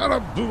 Shut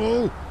up,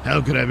 Boo-Boo.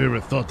 How could I have ever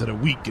thought that a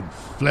weak and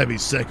flabby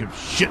sack of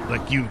shit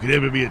like you could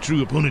ever be a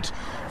true opponent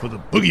for the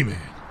Boogeyman?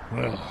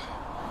 Well,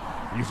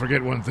 you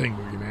forget one thing,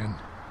 Boogeyman.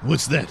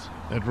 What's that?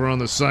 That we're on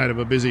the side of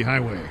a busy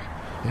highway,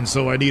 and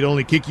so I need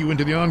only kick you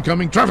into the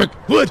oncoming traffic.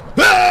 What?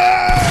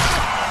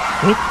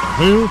 Ah! What the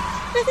hell?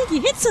 I think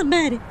you hit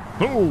somebody.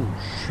 Oh,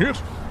 shit.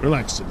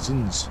 Relax,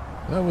 citizens.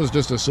 That was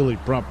just a silly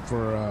prop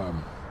for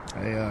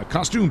a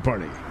costume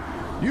party.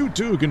 You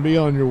two can be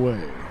on your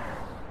way.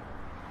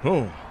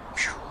 Oh,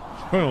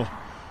 well,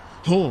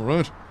 all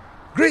right.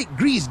 Great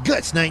greased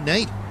guts,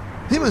 Night-Night.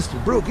 They must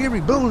have broke every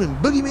bone in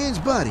Boogeyman's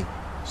body.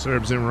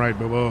 Serves him right,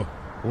 Boo-Boo.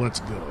 Let's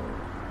go.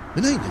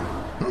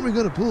 Night-Night, aren't we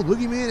going to pull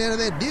Boogeyman out of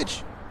that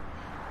ditch?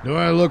 Do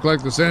I look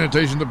like the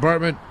sanitation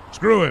department?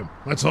 Screw him.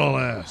 That's all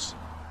ass.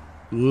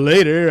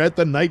 Later at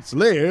the Knight's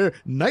Lair,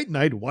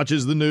 Night-Night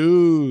watches the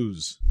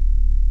news.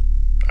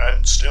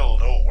 And still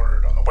no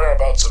word on the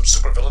whereabouts of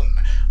supervillain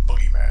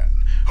Bogeyman,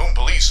 whom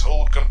police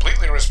hold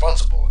completely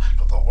responsible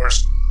for the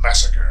worst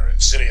massacre in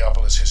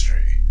Cityopolis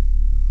history.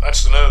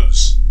 That's the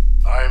news.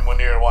 I'm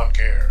Winier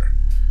Wanker.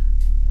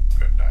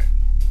 Good night.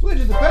 Switch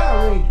to the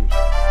Power Rangers.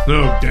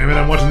 No, damn it,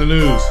 I'm watching the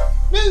news.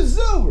 News is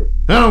over.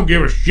 I don't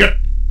give a shit.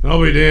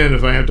 I'll be damned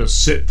if I have to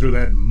sit through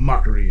that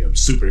mockery of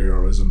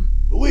superheroism.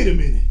 But wait a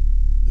minute.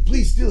 The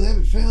police still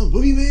haven't found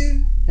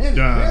Boogeyman? Haven't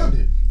found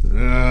him.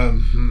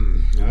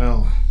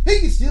 Well,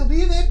 he could still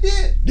be in that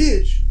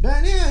ditch.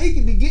 By now, he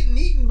could be getting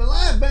eaten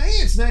alive by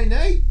ants,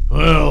 Night-Night.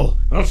 well,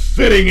 a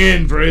fitting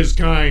end for his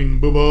kind,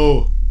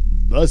 Boo-Boo.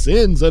 Thus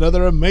ends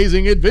another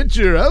amazing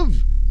adventure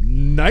of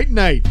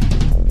Night-Night.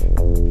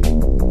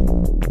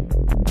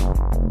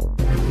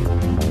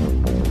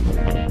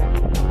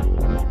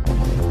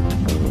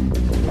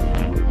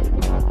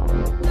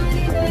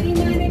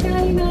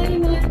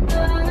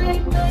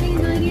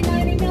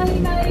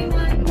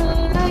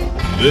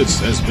 This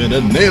has been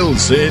a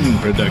Nailsin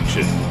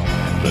production.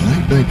 The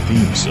Night Night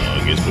theme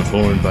song is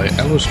performed by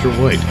Alistair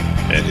White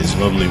and his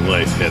lovely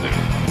wife Heather.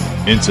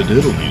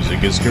 Incidental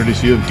music is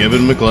courtesy of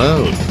Kevin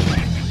MacLeod.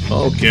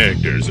 All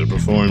characters are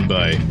performed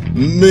by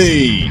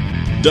me,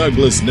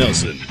 Douglas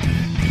Nelson.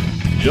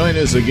 Join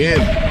us again,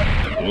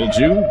 won't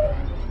you?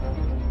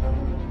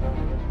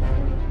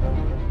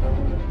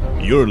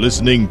 You're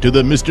listening to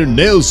the Mr.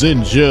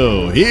 Nailsin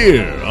Show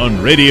here on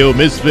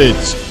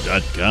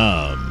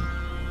RadioMisfits.com.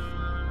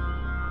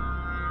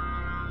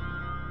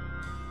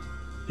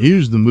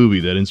 Here's the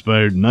movie that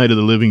inspired Night of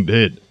the Living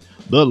Dead,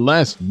 The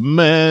Last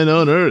Man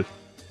on Earth.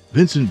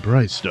 Vincent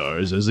Price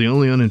stars as the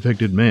only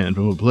uninfected man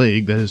from a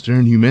plague that has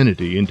turned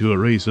humanity into a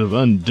race of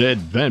undead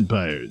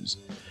vampires.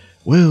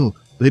 Well,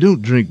 they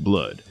don't drink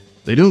blood.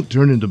 They don't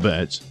turn into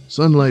bats.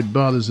 Sunlight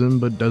bothers them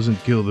but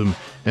doesn't kill them,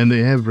 and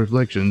they have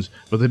reflections,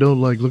 but they don't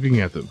like looking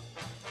at them.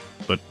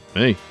 But,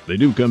 hey, they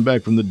do come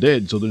back from the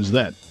dead, so there's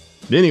that.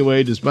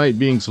 Anyway, despite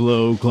being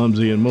slow,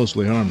 clumsy, and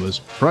mostly harmless,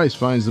 Price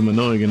finds them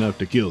annoying enough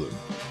to kill them.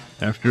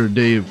 After a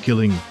day of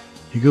killing,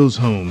 he goes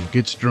home,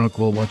 gets drunk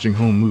while watching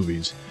home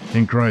movies,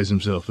 and cries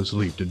himself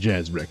asleep to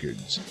jazz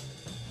records.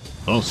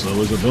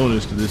 Also, as a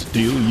bonus to this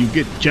deal, you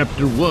get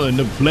Chapter 1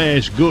 of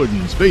Flash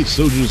Gordon, Space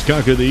Soldiers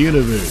Conquer the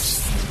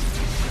Universe.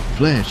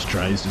 Flash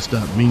tries to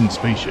stop mean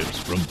spaceships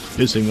from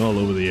pissing all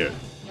over the Earth.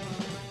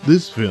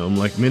 This film,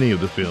 like many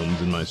of the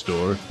films in my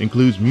store,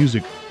 includes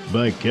music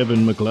by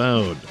Kevin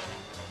MacLeod.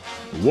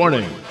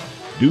 Warning!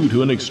 Due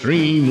to an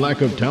extreme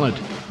lack of talent,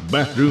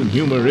 bathroom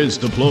humor is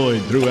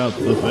deployed throughout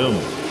the film.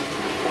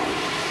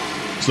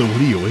 So what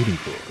are you waiting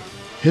for?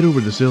 Head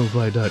over to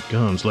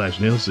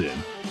sellfy.com/Nailsin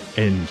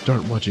and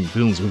start watching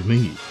films with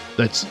me.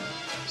 That's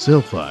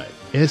Sellfy,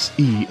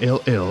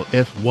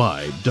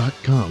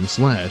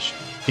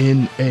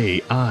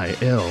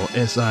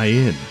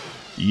 sellfy.com/NAILSIN.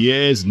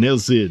 Yes,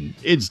 Nailsin.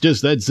 It's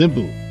just that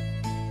simple.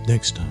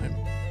 Next time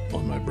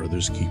on My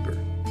Brother's Keeper.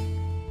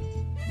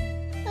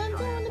 I'm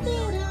going to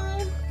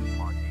bed,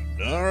 hon.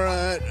 All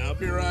right, I'll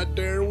be right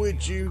there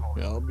with you.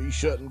 I'll be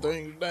shutting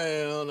things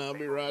down. I'll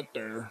be right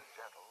there.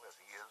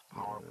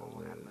 What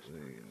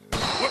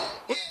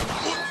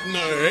in the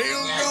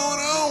hell's going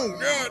on?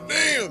 God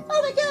damn.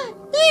 Oh my God!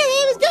 There,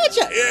 he was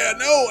gunshot. Yeah, I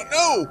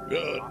know.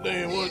 God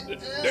damn, what the...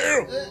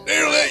 Daryl,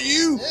 that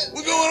you?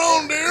 What's going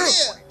on,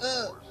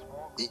 Daryl?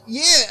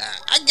 Yeah,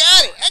 I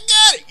got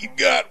it. You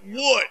got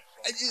what?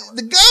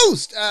 The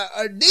ghost,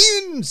 or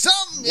demon,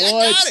 something.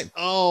 I got him.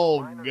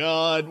 Oh,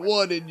 God,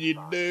 what did you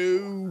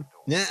do?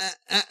 Now,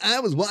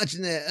 I was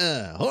watching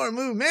that horror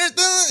movie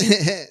marathon,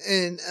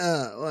 and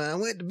when I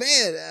went to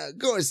bed, of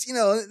course, you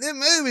know, them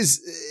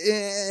movies,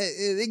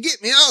 they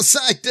get me all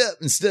psyched up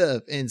and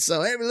stuff, and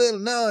so every little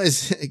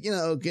noise, you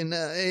know,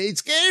 it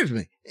scares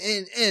me.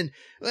 And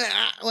when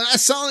I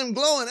saw them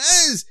glowing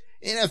eyes,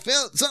 and I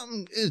felt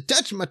something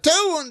touching my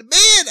toe on the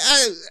bed,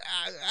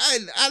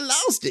 I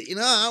lost it, you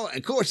know.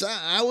 Of course,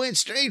 I went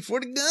straight for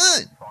the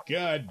gun.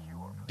 God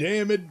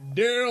damn it,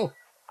 Daryl.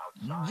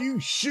 Did you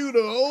shoot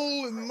a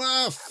hole in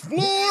my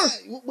floor?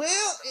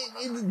 Well,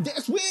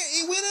 that's where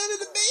it went under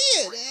the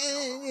bed.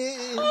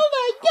 Oh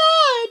my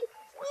God!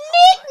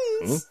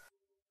 Mittens!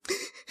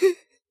 Huh?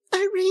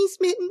 I raised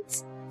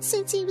Mittens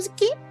since he was a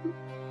kitten.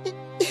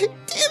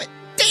 Damn it!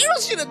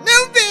 Daryl should have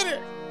known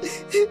better!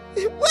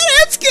 What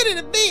else could it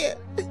have been?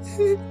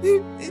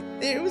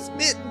 There was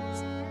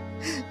Mittens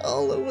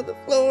all over the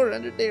floor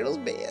under Daryl's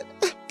bed.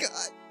 Oh,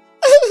 God.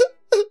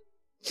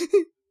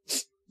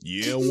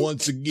 Yeah,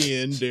 once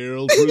again,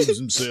 Daryl proves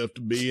himself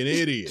to be an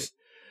idiot.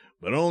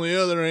 But on the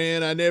other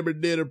hand, I never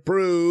did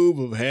approve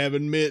of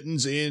having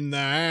Mittens in the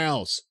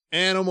house.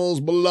 Animals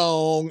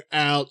belong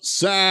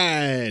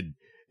outside.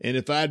 And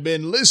if I'd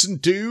been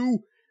listened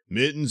to,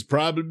 Mittens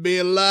probably be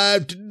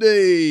alive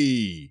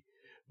today.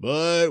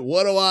 But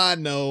what do I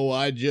know?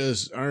 I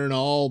just earn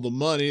all the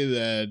money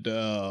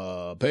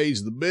that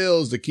pays the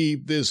bills to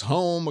keep this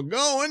home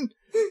a-going.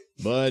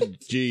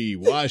 But, gee,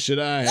 why should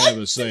I have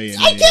a say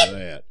in any of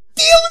that?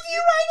 Deal with you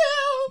right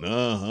now.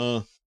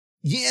 Uh-huh.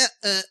 Yeah,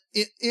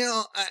 you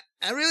know,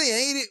 I really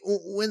hate it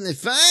when they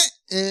fight,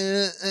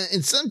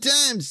 and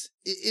sometimes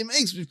it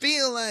makes me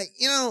feel like,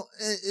 you know,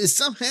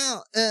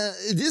 somehow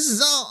this is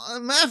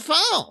all my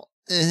fault.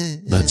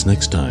 That's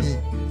next time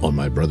on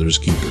My Brother's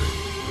Keeper.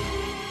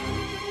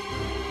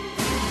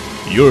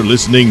 You're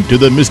listening to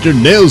the Mr.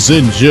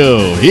 Nailsin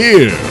Show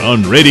here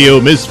on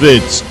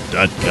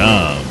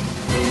RadioMisfits.com.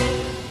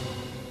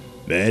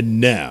 And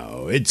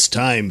now it's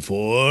time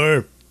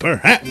for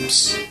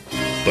Perhaps,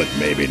 but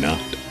maybe not.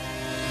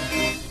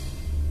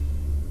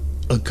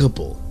 A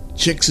couple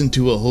checks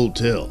into a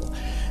hotel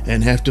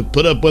and have to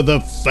put up with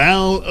a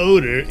foul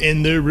odor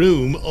in their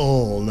room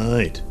all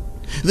night.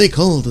 They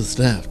call the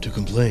staff to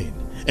complain,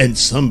 and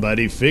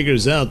somebody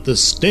figures out the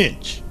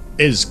stench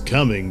is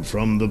coming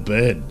from the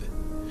bed.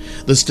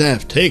 The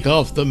staff take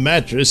off the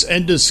mattress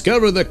and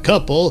discover the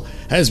couple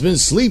has been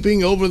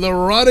sleeping over the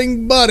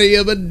rotting body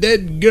of a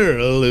dead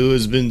girl who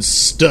has been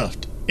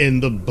stuffed in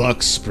the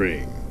box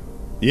spring.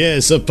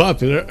 Yes, a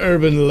popular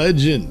urban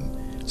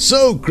legend.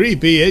 So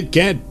creepy it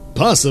can't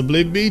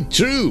possibly be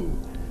true.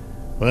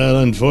 Well,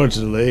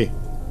 unfortunately,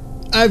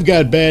 I've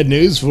got bad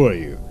news for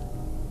you.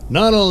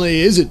 Not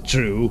only is it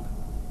true,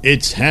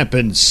 it's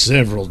happened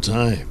several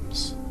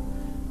times.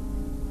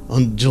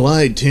 On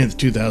July 10th,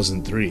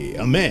 2003,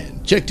 a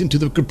man checked into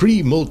the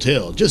Capri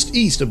Motel just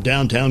east of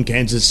downtown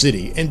Kansas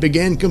City and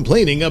began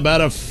complaining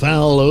about a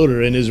foul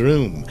odor in his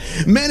room.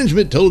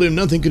 Management told him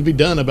nothing could be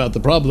done about the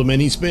problem,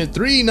 and he spent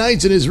 3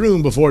 nights in his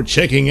room before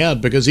checking out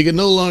because he could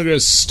no longer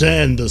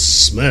stand the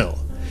smell.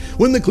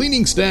 When the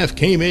cleaning staff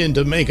came in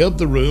to make up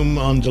the room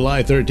on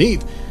July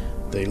 13th,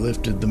 they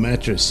lifted the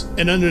mattress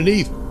and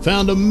underneath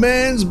found a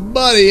man's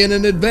body in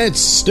an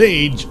advanced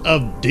stage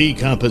of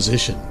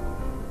decomposition.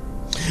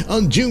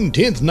 On June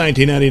 10th,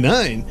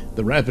 1999,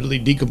 the rapidly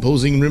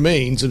decomposing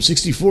remains of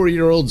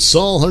 64-year-old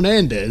Saul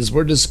Hernandez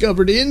were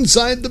discovered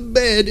inside the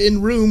bed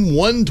in room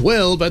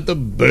 112 at the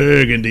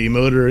Burgundy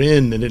Motor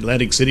Inn in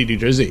Atlantic City, New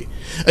Jersey.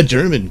 A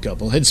German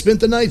couple had spent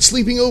the night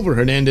sleeping over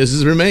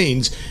Hernandez's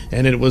remains,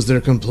 and it was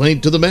their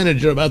complaint to the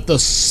manager about the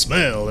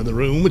smell in the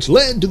room which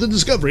led to the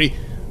discovery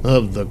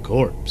of the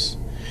corpse.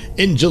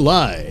 In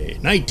July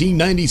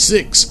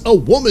 1996, a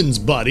woman's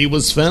body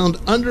was found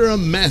under a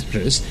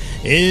mattress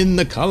in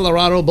the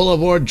Colorado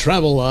Boulevard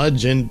Travel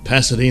Lodge in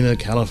Pasadena,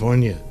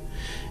 California.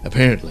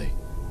 Apparently,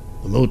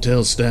 the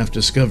motel staff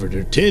discovered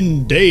her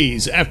 10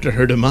 days after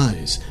her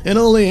demise, and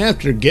only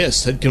after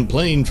guests had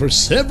complained for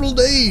several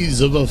days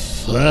of a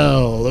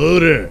foul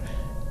odor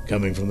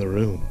coming from the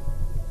room.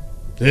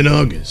 In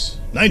August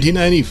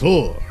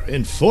 1994,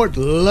 in Fort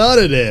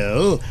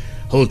Lauderdale,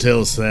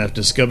 hotel staff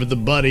discovered the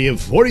body of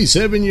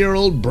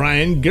 47-year-old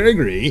Brian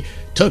Gregory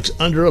tucked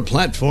under a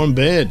platform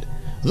bed.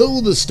 Though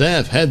the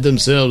staff had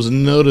themselves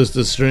noticed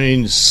the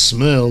strange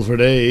smell for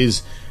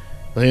days,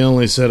 they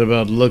only set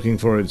about looking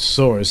for its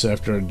source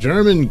after a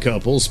German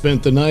couple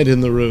spent the night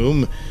in the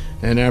room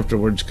and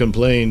afterwards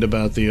complained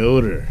about the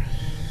odor.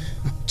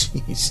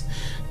 Jeez,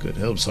 good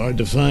help's hard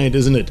to find,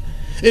 isn't it?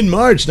 In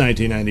March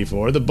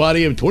 1994, the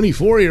body of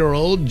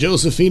 24-year-old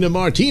Josefina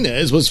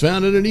Martinez was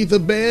found underneath a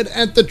bed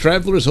at the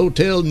Travelers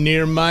Hotel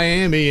near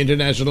Miami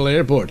International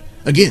Airport.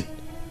 Again,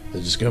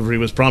 the discovery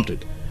was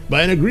prompted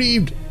by an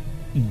aggrieved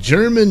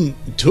German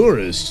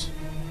tourist,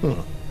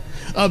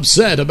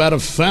 upset about a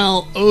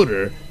foul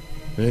odor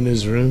in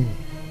his room.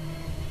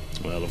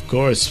 Well, of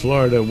course,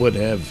 Florida would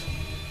have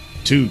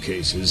 2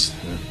 cases.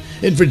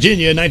 In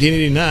Virginia, in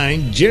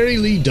 1989, Jerry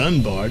Lee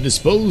Dunbar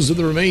disposed of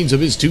the remains of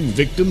his 2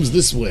 victims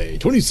this way.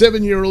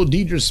 27-year-old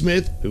Deidre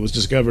Smith, who was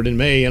discovered in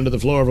May under the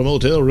floor of a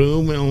motel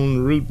room on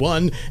Route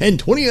 1, and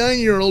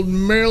 29-year-old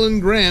Marilyn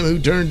Graham, who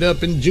turned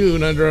up in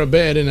June under a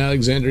bed in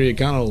Alexandria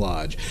Econo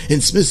Lodge. In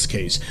Smith's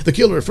case, the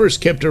killer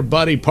first kept her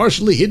body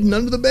partially hidden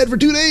under the bed for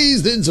 2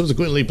 days, then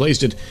subsequently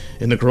placed it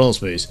in the crawl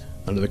space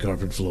under the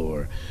carpet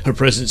floor. Her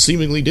presence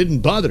seemingly didn't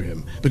bother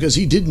him because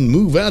he didn't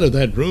move out of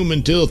that room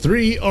until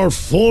 3 or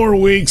 4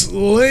 weeks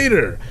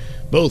later.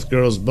 Both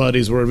girls'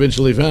 bodies were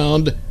eventually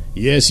found,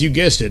 yes, you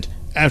guessed it,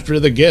 after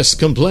the guests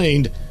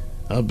complained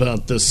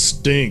about the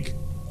stink.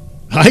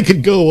 I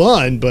could go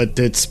on, but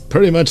it's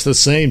pretty much the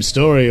same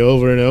story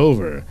over and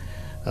over.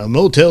 A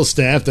motel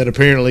staff that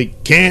apparently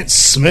can't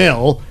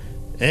smell,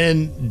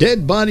 and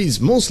dead bodies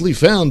mostly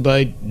found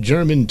by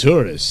German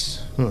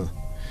tourists.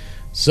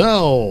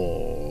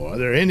 So, are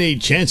there any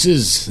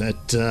chances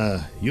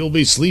that you'll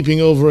be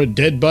sleeping over a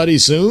dead body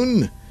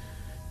soon?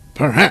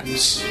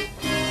 Perhaps,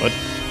 but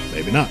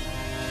maybe not.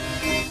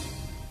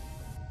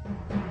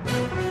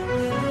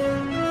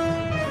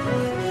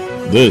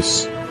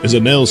 This is a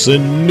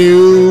Nailsin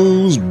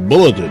News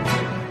Bulletin.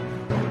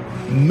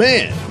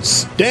 Man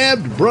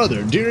stabbed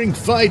brother during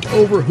fight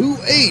over who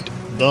ate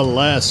the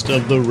last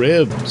of the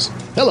ribs.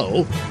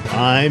 Hello,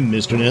 I'm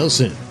Mr.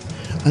 Nailsin.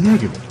 An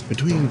argument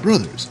between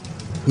brothers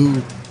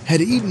who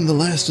had eaten the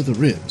last of the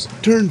ribs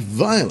turned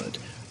violent,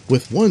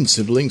 with one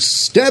sibling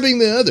stabbing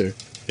the other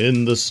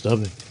in the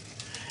stomach.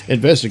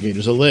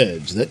 Investigators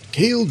allege that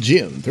Cale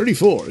Jim,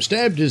 34,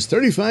 stabbed his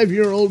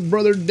 35-year-old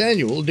brother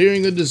Daniel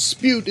during a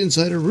dispute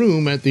inside a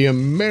room at the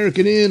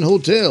American Inn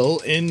Hotel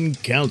in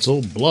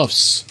Council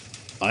Bluffs,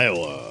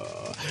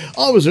 Iowa.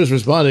 Officers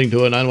responding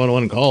to a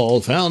 911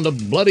 call found a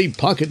bloody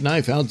pocket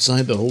knife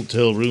outside the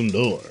hotel room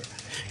door.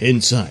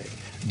 Inside,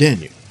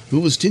 Daniel, who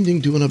was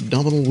tending to an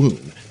abdominal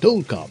wound,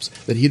 told cops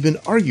that he had been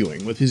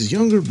arguing with his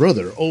younger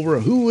brother over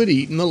who had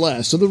eaten the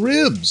last of the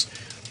ribs,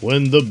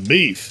 when the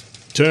beef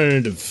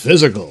turned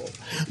physical.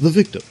 The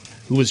victim,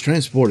 who was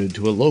transported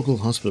to a local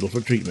hospital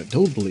for treatment,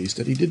 told police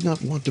that he did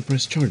not want to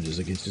press charges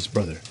against his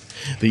brother.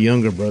 The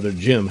younger brother,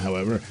 Jim,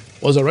 however,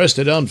 was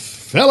arrested on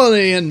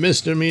felony and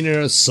misdemeanor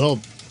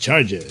assault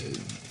charges.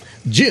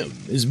 Jim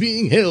is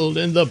being held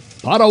in the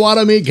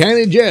Pottawatomie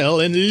County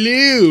Jail in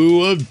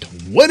lieu of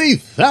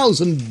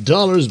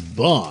 $20,000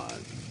 bond.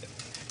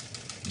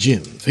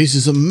 Jim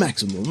faces a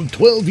maximum of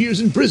 12 years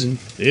in prison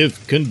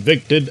if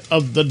convicted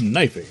of the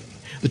knifing.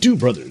 The two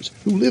brothers,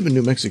 who live in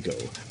New Mexico,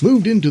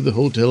 moved into the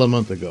hotel a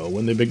month ago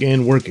when they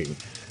began working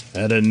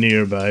at a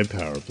nearby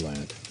power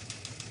plant.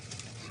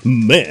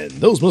 Man,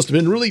 those must have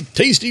been really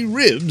tasty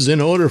ribs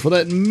in order for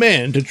that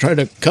man to try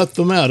to cut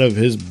them out of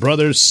his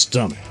brother's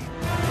stomach.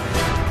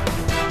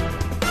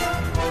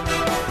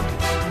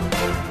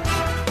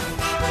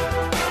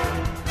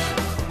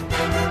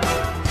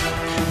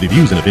 The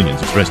views and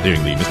opinions expressed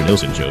during the Mr.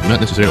 Nailsin Show do not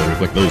necessarily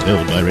reflect those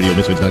held by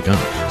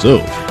RadioMisfits.com. So,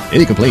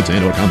 any complaints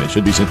and or comments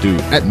should be sent to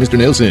 @Mr.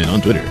 Nailsin on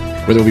Twitter,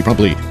 where they will be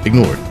promptly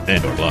ignored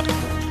and or blocked.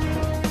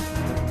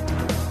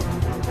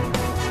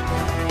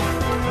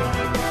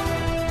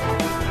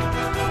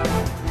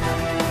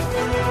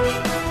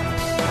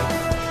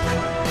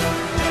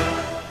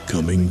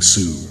 Coming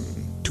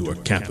soon to a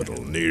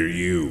capital near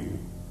you.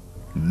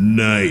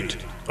 Night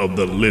of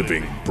the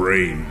Living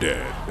Brain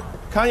Dead.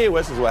 Kanye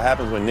West is what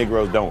happens when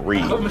Negroes don't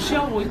read. But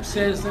Michelle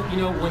says that,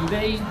 when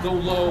they go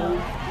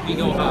low, we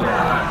go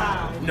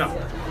high. No.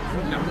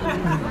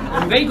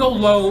 When they go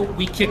low,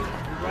 we kick them.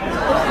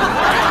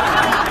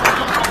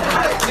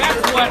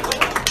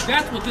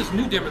 That's what this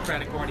new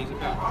Democratic Party is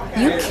about.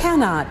 You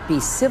cannot be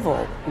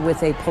civil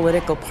with a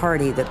political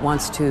party that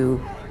wants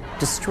to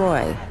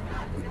destroy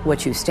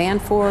what you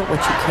stand for, what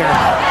you care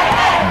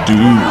about. Do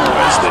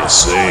as they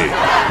say,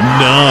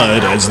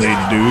 not as they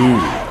do.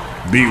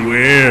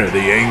 Beware the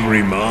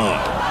angry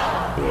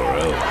mob, or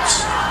else.